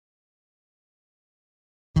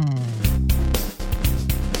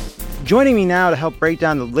 Joining me now to help break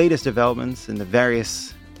down the latest developments in the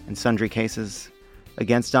various and sundry cases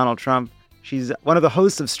against Donald Trump, she's one of the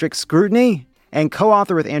hosts of Strict Scrutiny and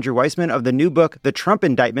co-author with Andrew Weissman of the new book, The Trump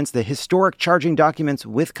Indictments, the Historic Charging Documents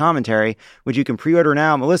with Commentary, which you can pre-order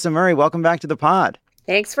now. Melissa Murray, welcome back to the pod.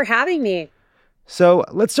 Thanks for having me. So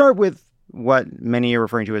let's start with what many are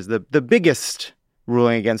referring to as the biggest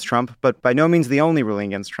ruling against Trump, but by no means the only ruling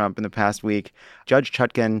against Trump in the past week. Judge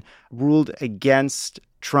Chutkan ruled against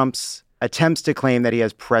Trump's attempts to claim that he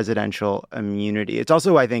has presidential immunity. It's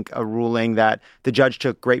also, I think, a ruling that the judge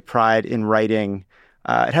took great pride in writing.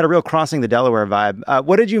 It had a real crossing the Delaware vibe.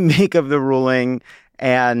 What did you make of the ruling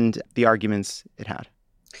and the arguments it had?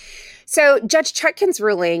 So Judge Chutkan's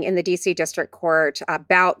ruling in the D.C. District Court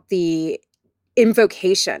about the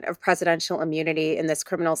invocation of presidential immunity in this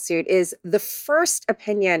criminal suit is the first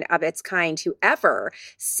opinion of its kind to ever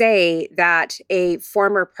say that a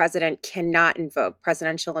former president cannot invoke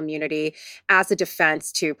presidential immunity as a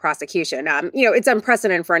defense to prosecution. It's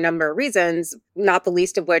unprecedented for a number of reasons, not the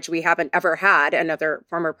least of which we haven't ever had another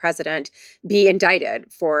former president be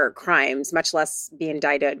indicted for crimes, much less be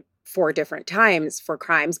indicted 4 different times for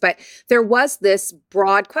crimes. But there was this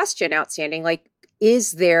broad question outstanding, like,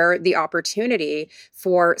 is there the opportunity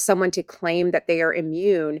for someone to claim that they are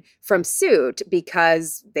immune from suit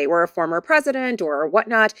because they were a former president or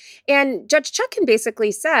whatnot? And Judge Chutkan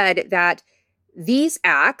basically said that these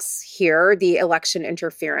acts here, the election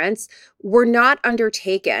interference, were not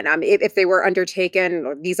undertaken. If they were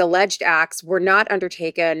undertaken, these alleged acts were not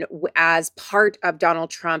undertaken as part of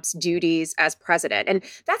Donald Trump's duties as president. And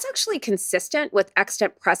that's actually consistent with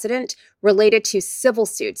extant precedent related to civil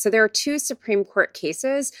suits. So there are 2 Supreme Court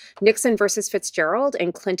cases, Nixon versus Fitzgerald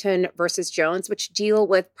and Clinton versus Jones, which deal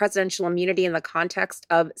with presidential immunity in the context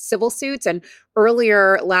of civil suits. And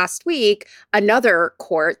earlier last week, another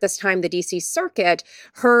court, this time the D.C. Circuit,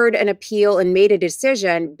 heard an appeal and made a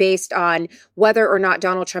decision based on whether or not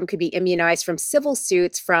Donald Trump could be immunized from civil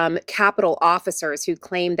suits from Capitol officers who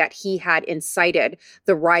claimed that he had incited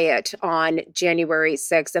the riot on January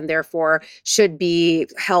 6th and therefore should be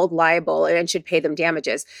held liable and should pay them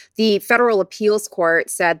damages. The federal appeals court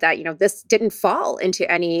said that, this didn't fall into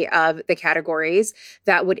any of the categories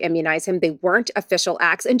that would immunize him. They weren't official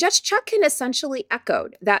acts. And Judge Chutkan essentially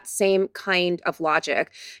echoed that same kind of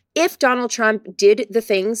logic. If Donald Trump did the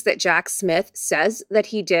things that Jack Smith says that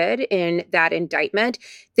he did in that indictment,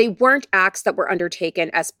 they weren't acts that were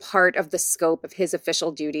undertaken as part of the scope of his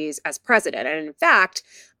official duties as president. And in fact,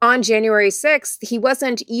 on January 6th, he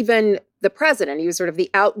wasn't even the president. He was sort of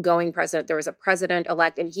the outgoing president. There was a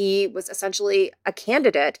president-elect, and he was essentially a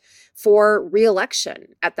candidate for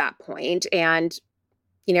re-election at that point. And,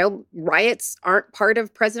 riots aren't part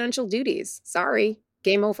of presidential duties. Sorry,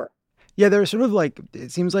 game over. Yeah, they're sort of like,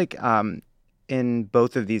 it seems like in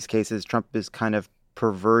both of these cases, Trump is kind of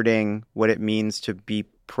perverting what it means to be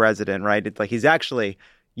president, right? It's like he's actually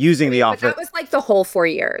using the office. But that was like the whole 4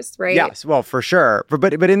 years, right? Yes, well, for sure.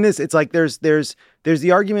 But in this, it's like there's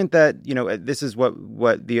the argument that, you know, this is what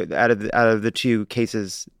the out of the two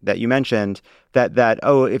cases that you mentioned, that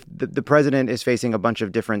if the president is facing a bunch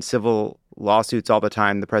of different civil lawsuits all the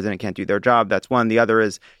time, the president can't do their job. That's one. The other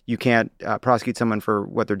is you can't prosecute someone for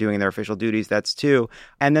what they're doing in their official duties. That's two.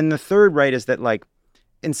 And then the third, right, is that, like,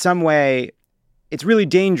 in some way, it's really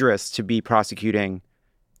dangerous to be prosecuting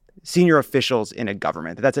senior officials in a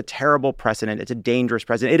government. That's a terrible precedent. It's a dangerous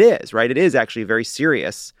precedent. It is, right? It is actually very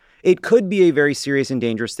serious. It could be a very serious and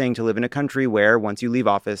dangerous thing to live in a country where once you leave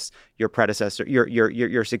office, your predecessor,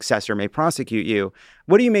 your successor may prosecute you.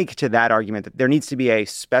 What do you make to that argument that there needs to be a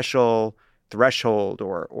special threshold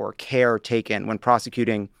or care taken when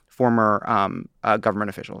prosecuting former government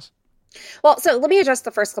officials? Well, so let me address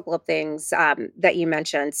the first couple of things that you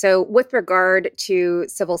mentioned. So with regard to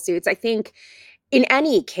civil suits, I think in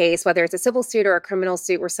any case, whether it's a civil suit or a criminal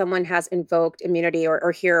suit where someone has invoked immunity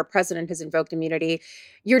or here a president has invoked immunity,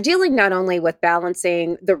 you're dealing not only with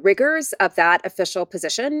balancing the rigors of that official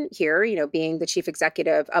position here, you know, being the chief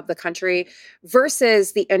executive of the country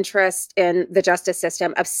versus the interest in the justice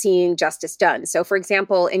system of seeing justice done. So, for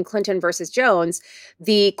example, in Clinton versus Jones,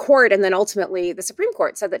 the court and then ultimately the Supreme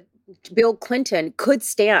Court said that Bill Clinton could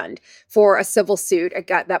stand for a civil suit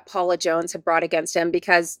that Paula Jones had brought against him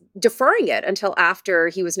because deferring it until after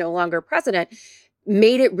he was no longer president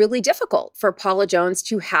made it really difficult for Paula Jones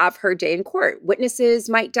to have her day in court. Witnesses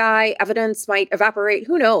might die, evidence might evaporate,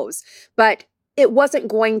 who knows? But it wasn't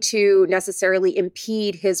going to necessarily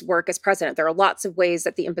impede his work as president. There are lots of ways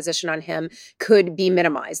that the imposition on him could be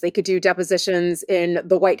minimized. They could do depositions in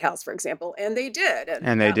the White House, for example, and they did.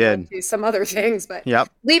 And they did. Do some other things, but yep.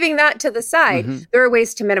 Leaving that to the side, there are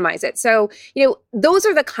ways to minimize it. So, you know, those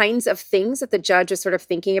are the kinds of things that the judge is sort of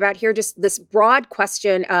thinking about here. Just this broad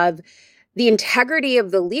question of the integrity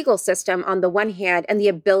of the legal system on the one hand and the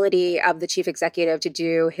ability of the chief executive to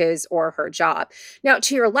do his or her job. Now,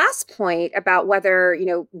 to your last point about whether, you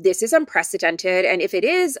know, this is unprecedented, and if it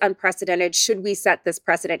is unprecedented, should we set this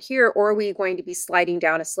precedent here, or are we going to be sliding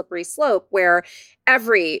down a slippery slope where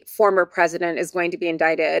every former president is going to be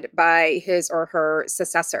indicted by his or her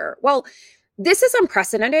successor? Well, this is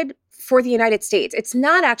unprecedented for the United States. It's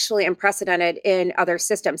not actually unprecedented in other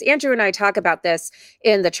systems. Andrew and I talk about this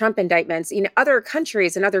in the Trump indictments. In other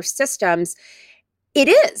countries and other systems, it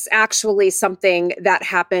is actually something that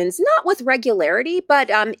happens, not with regularity, but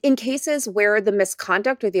in cases where the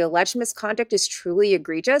misconduct or the alleged misconduct is truly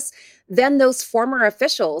egregious, then those former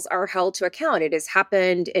officials are held to account. It has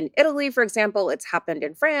happened in Italy, for example. It's happened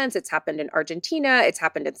in France. It's happened in Argentina. It's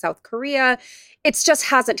happened in South Korea. It just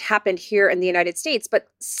hasn't happened here in the United States. But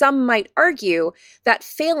some might argue that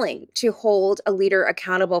failing to hold a leader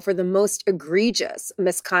accountable for the most egregious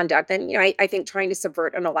misconduct, and I think trying to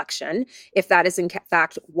subvert an election, if that is in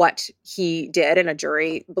fact what he did, and a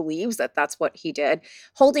jury believes that that's what he did,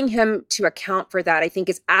 holding him to account for that, I think,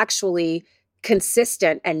 is actually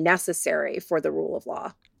consistent and necessary for the rule of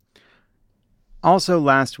law. Also,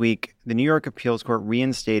 last week, the New York Appeals Court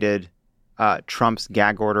reinstated Trump's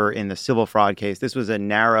gag order in the civil fraud case. This was a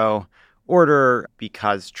narrow order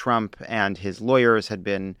because Trump and his lawyers had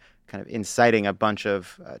been kind of inciting a bunch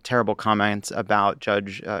of terrible comments about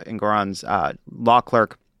Judge Engoron's law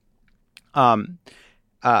clerk. That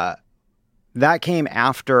came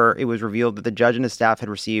after it was revealed that the judge and his staff had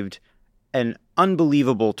received an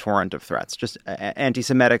unbelievable torrent of threats, just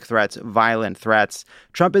anti-Semitic threats, violent threats.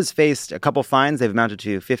 Trump has faced a couple fines. They've amounted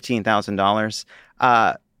to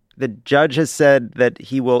 $15,000. The judge has said that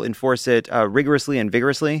he will enforce it rigorously and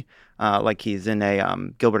vigorously, like he's in a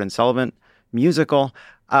Gilbert and Sullivan musical.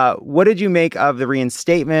 What did you make of the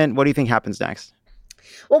reinstatement? What do you think happens next?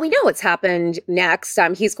 Well, we know what's happened next.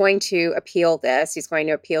 He's going to appeal this. He's going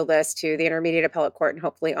to appeal this to the Intermediate Appellate Court and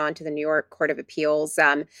hopefully on to the New York Court of Appeals.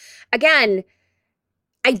 Again,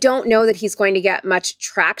 I don't know that he's going to get much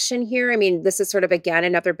traction here. I mean, this is sort of, again,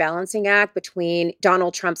 another balancing act between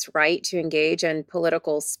Donald Trump's right to engage in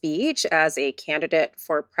political speech as a candidate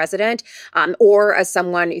for president, or as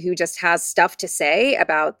someone who just has stuff to say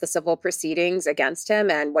about the civil proceedings against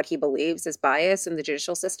him and what he believes is bias in the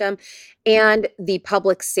judicial system, and the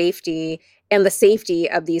public safety and the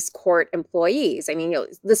safety of these court employees. I mean,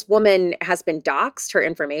 this woman has been doxxed. Her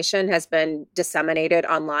information has been disseminated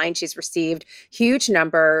online. She's received huge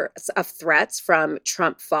numbers of threats from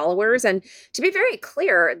Trump followers. And to be very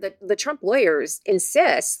clear, the Trump lawyers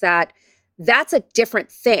insist that that's a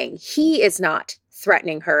different thing. He is not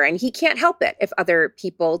threatening her. And he can't help it if other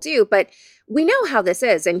people do. But we know how this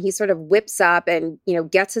is. And he sort of whips up and,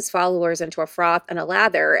 gets his followers into a froth and a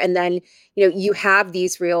lather. And then, you have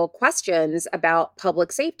these real questions about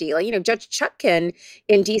public safety. Like, Judge Chutkan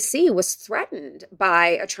in D.C. was threatened by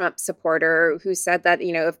a Trump supporter who said that,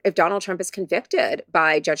 if Donald Trump is convicted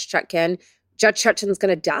by Judge Chutkan's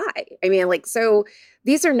going to die. I mean, so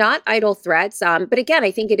these are not idle threats. But again,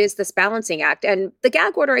 I think it is this balancing act. And the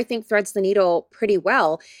gag order, I think, threads the needle pretty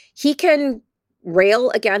well. He can rail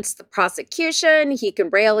against the prosecution. He can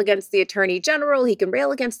rail against the attorney general. He can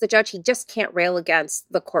rail against the judge. He just can't rail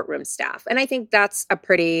against the courtroom staff. And I think that's a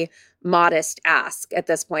pretty modest ask at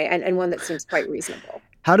this point, and one that seems quite reasonable.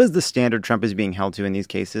 How does the standard Trump is being held to in these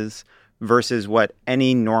cases versus what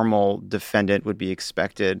any normal defendant would be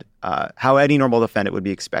expected, how any normal defendant would be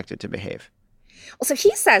expected to behave? Well, so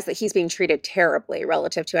he says that he's being treated terribly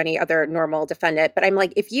relative to any other normal defendant. But I'm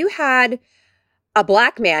like, if you had a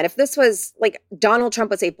black man, if this was like Donald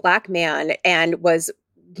Trump was a black man and was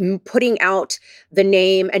putting out the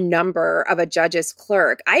name and number of a judge's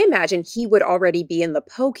clerk, I imagine he would already be in the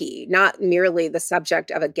pokey, not merely the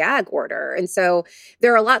subject of a gag order. And so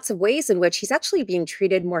there are lots of ways in which he's actually being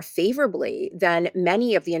treated more favorably than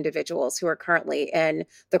many of the individuals who are currently in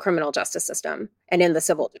the criminal justice system and in the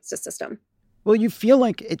civil justice system. Well, you feel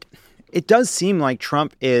like it does seem like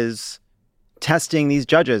Trump is testing these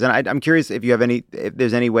judges. And I'm curious if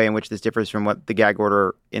there's any way in which this differs from what the gag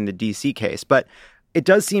order in the D.C. case. But it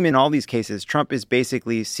does seem in all these cases, Trump is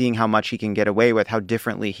basically seeing how much he can get away with, how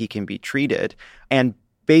differently he can be treated, and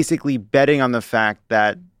basically betting on the fact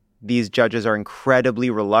that these judges are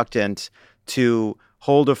incredibly reluctant to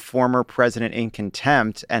hold a former president in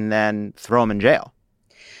contempt and then throw him in jail.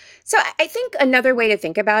 So I think another way to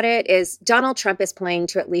think about it is Donald Trump is playing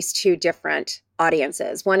to at least two different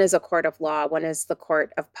audiences. One is a court of law, one is the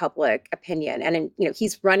court of public opinion. And,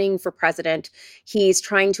 he's running for president. He's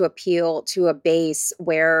trying to appeal to a base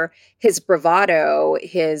where his bravado,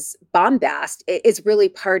 his bombast is really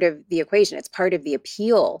part of the equation. It's part of the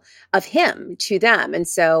appeal of him to them. And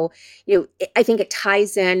so, I think it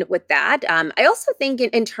ties in with that. I also think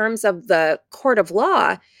in terms of the court of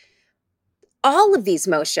law, all of these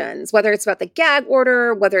motions, whether it's about the gag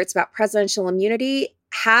order, whether it's about presidential immunity,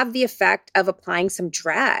 have the effect of applying some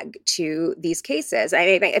drag to these cases.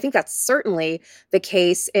 I think that's certainly the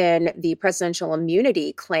case in the presidential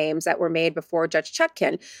immunity claims that were made before Judge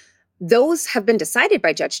Chutkan. Those have been decided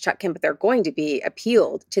by Judge Chutkan, but they're going to be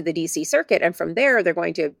appealed to the D.C. Circuit. And from there, they're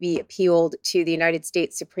going to be appealed to the United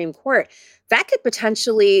States Supreme Court. That could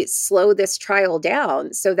potentially slow this trial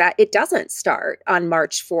down so that it doesn't start on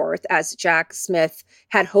March 4th, as Jack Smith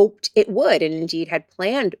had hoped it would and indeed had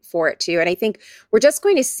planned for it to. And I think we're just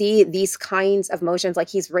going to see these kinds of motions, like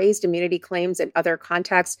he's raised immunity claims in other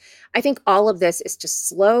contexts. I think all of this is to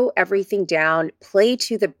slow everything down, play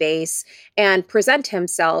to the base, and present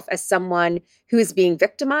himself as someone who is being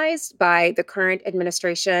victimized by the current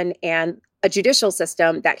administration and a judicial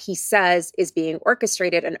system that he says is being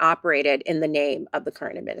orchestrated and operated in the name of the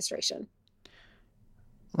current administration.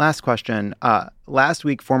 Last question. Last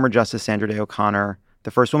week, former Justice Sandra Day O'Connor, the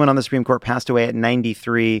first woman on the Supreme Court, passed away at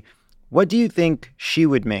 93. What do you think she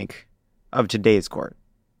would make of today's court?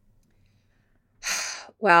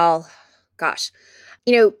 Well, gosh,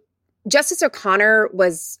 Justice O'Connor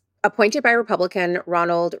was appointed by Republican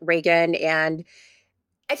Ronald Reagan, and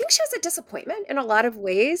I think she was a disappointment in a lot of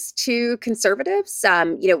ways to conservatives.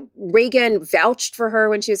 Reagan vouched for her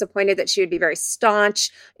when she was appointed that she would be very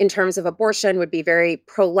staunch in terms of abortion, would be very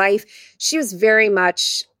pro-life. She was very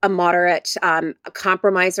much a moderate, a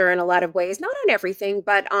compromiser in a lot of ways, not on everything,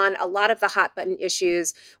 but on a lot of the hot button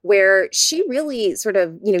issues where she really sort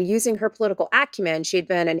of, using her political acumen, she'd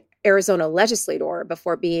been an Arizona legislator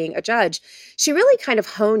before being a judge. She really kind of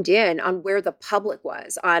honed in on where the public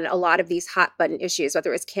was on a lot of these hot button issues, whether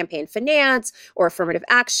it was campaign finance or affirmative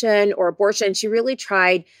action or abortion. She really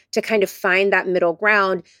tried to kind of find that middle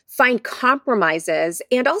ground, find compromises,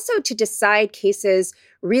 and also to decide cases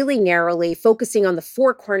really narrowly, focusing on the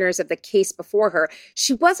four corners of the case before her.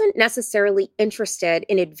 She wasn't necessarily interested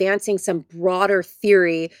in advancing some broader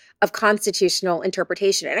theory of constitutional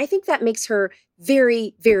interpretation. And I think that makes her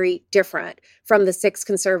very, very different from the six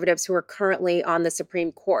conservatives who are currently on the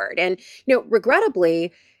Supreme Court. And,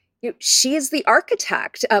 regrettably, she is the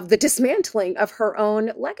architect of the dismantling of her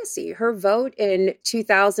own legacy. Her vote in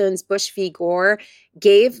 2000's Bush v. Gore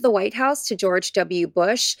gave the White House to George W.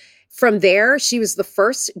 Bush. From there, she was the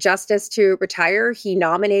first justice to retire. He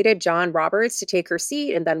nominated John Roberts to take her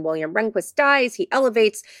seat, and then William Rehnquist dies. He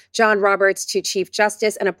elevates John Roberts to Chief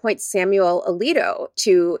Justice and appoints Samuel Alito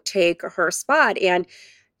to take her spot. And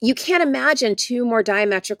you can't imagine two more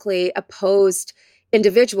diametrically opposed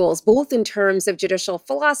individuals, both in terms of judicial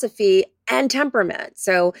philosophy and temperament.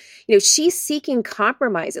 So, she's seeking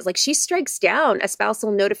compromises. Like, she strikes down a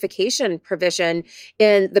spousal notification provision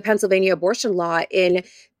in the Pennsylvania abortion law in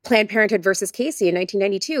Planned Parenthood versus Casey in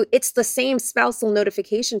 1992. It's the same spousal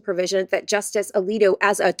notification provision that Justice Alito,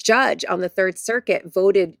 as a judge on the Third Circuit,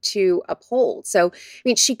 voted to uphold. So,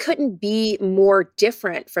 she couldn't be more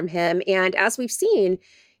different from him. And as we've seen,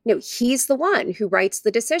 he's the one who writes the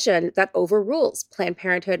decision that overrules Planned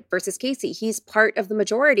Parenthood versus Casey. He's part of the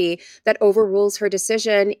majority that overrules her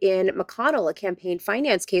decision in McConnell, a campaign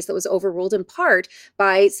finance case that was overruled in part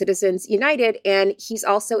by Citizens United. And he's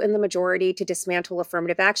also in the majority to dismantle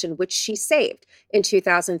affirmative action, which she saved in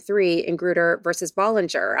 2003 in Grutter versus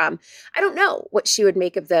Bollinger. I don't know what she would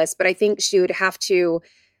make of this, but I think she would have to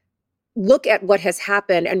look at what has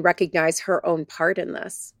happened and recognize her own part in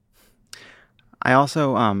this. I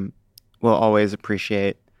also will always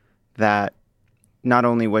appreciate that not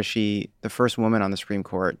only was she the first woman on the Supreme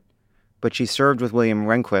Court, but she served with William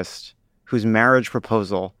Rehnquist, whose marriage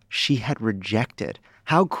proposal she had rejected.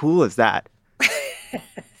 How cool is that?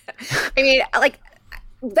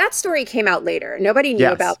 That story came out later. Nobody knew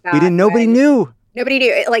about that. Nobody knew. Nobody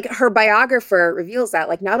knew. Like, her biographer reveals that,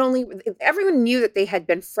 like, not only everyone knew that they had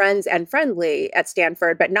been friends and friendly at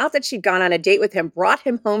Stanford, but not that she'd gone on a date with him, brought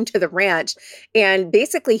him home to the ranch. And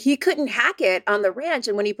basically he couldn't hack it on the ranch.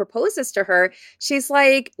 And when he proposes to her, she's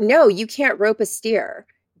like, no, you can't rope a steer.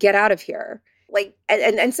 Get out of here. Like,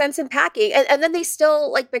 and sends him packing. And then they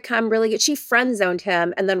still become really good. She friend zoned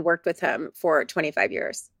him and then worked with him for 25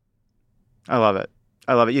 years. I love it.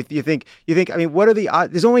 You think, what are the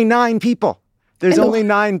odds? There's only 9 people. There's only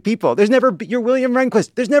 9 people. You're William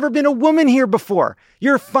Rehnquist. There's never been a woman here before.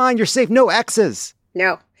 You're fine. You're safe. No exes.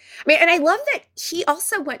 No. And I love that he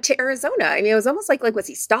also went to Arizona. It was almost like was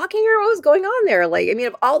he stalking her? What was going on there?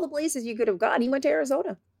 Of all the places you could have gone, he went to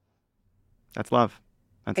Arizona. That's love.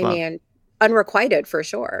 Love. Unrequited for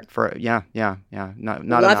sure. Yeah. Not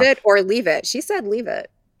love enough. it or leave it. She said leave it.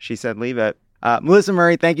 Melissa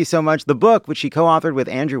Murray, thank you so much. The book, which she co-authored with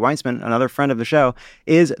Andrew Weissman, another friend of the show,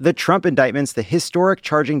 is The Trump Indictments, the Historic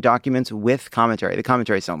Charging Documents with Commentary. The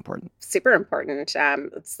commentary is so important. Super important.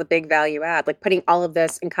 It's the big value add, putting all of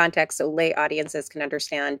this in context so lay audiences can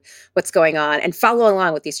understand what's going on and follow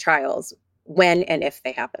along with these trials when and if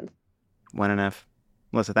they happen. When and if.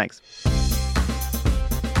 Melissa, thanks.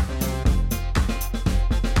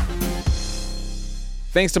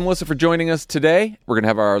 Thanks to Melissa for joining us today. We're going to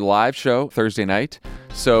have our live show Thursday night,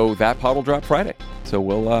 so that pod will drop Friday. So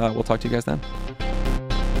we'll talk to you guys then.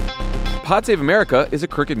 Pod Save America is a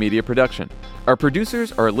Crooked Media production. Our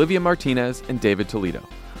producers are Olivia Martinez and David Toledo.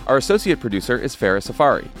 Our associate producer is Farah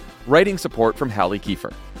Safari. Writing support from Hallie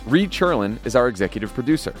Kiefer. Reed Cherlin is our executive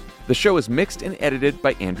producer. The show is mixed and edited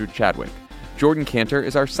by Andrew Chadwick. Jordan Cantor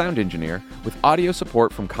is our sound engineer, with audio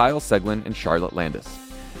support from Kyle Seglin and Charlotte Landis.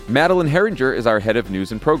 Madeline Herringer is our head of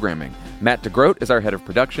news and programming. Matt DeGroat is our head of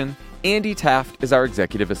production. Andy Taft is our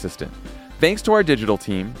executive assistant. Thanks to our digital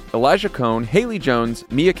team, Elijah Cohn, Haley Jones,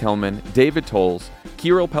 Mia Kelman, David Tolles,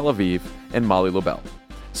 Kirill Pelaviv, and Molly Lobel.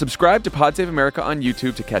 Subscribe to Pod Save America on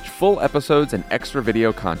YouTube to catch full episodes and extra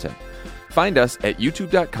video content. Find us at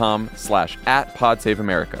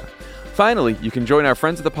youtube.com/@PodSaveAmerica. Finally, you can join our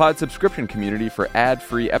Friends of the Pod subscription community for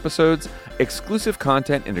ad-free episodes, exclusive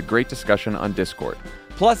content, and a great discussion on Discord.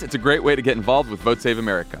 Plus, it's a great way to get involved with Vote Save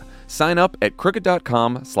America. Sign up at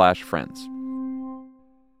crooked.com/friends.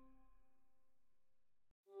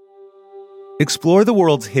 Explore the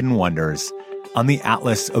world's hidden wonders on the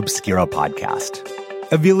Atlas Obscura podcast.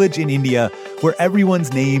 A village in India where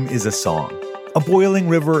everyone's name is a song. A boiling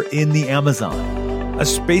river in the Amazon. A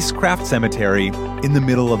spacecraft cemetery in the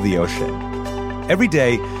middle of the ocean. Every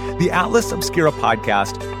day, the Atlas Obscura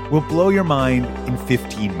podcast will blow your mind in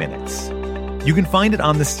 15 minutes. You can find it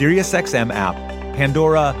on the SiriusXM app,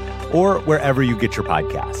 Pandora, or wherever you get your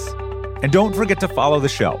podcasts. And don't forget to follow the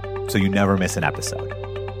show so you never miss an episode.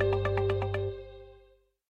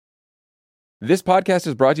 This podcast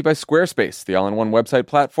is brought to you by Squarespace, the all-in-one website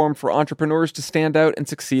platform for entrepreneurs to stand out and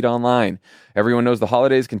succeed online. Everyone knows the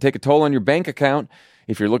holidays can take a toll on your bank account.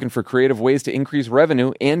 If you're looking for creative ways to increase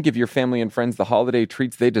revenue and give your family and friends the holiday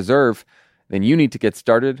treats they deserve, then you need to get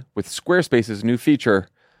started with Squarespace's new feature,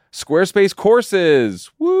 Squarespace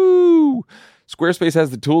Courses. Woo! Squarespace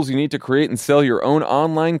has the tools you need to create and sell your own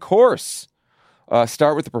online course.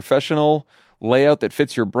 Start with a professional layout that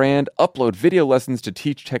fits your brand, upload video lessons to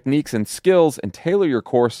teach techniques and skills, and tailor your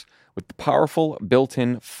course with the powerful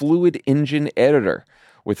built-in Fluid Engine editor.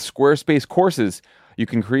 With Squarespace Courses, You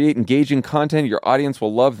can create engaging content your audience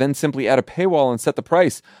will love, then simply add a paywall and set the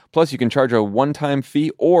price. Plus, you can charge a one-time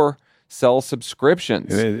fee or sell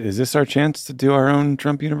subscriptions. Is this our chance to do our own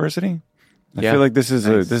Trump University? I Yeah. feel like this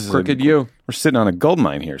is Crooked U. We're sitting on a gold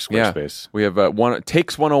mine here, Yeah. Squarespace. We have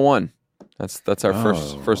Takes 101. That's our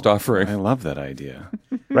first offering. I love that idea.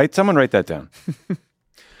 Someone write that down.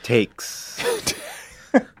 Takes.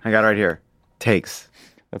 I got it right here. Takes.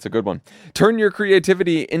 That's a good one. Turn your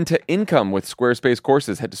creativity into income with Squarespace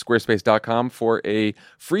courses. Head to squarespace.com for a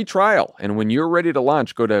free trial. And when you're ready to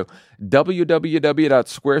launch, go to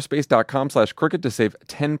www.squarespace.com/crooked to save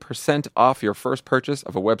 10% off your first purchase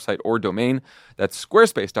of a website or domain. That's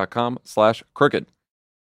squarespace.com/crooked.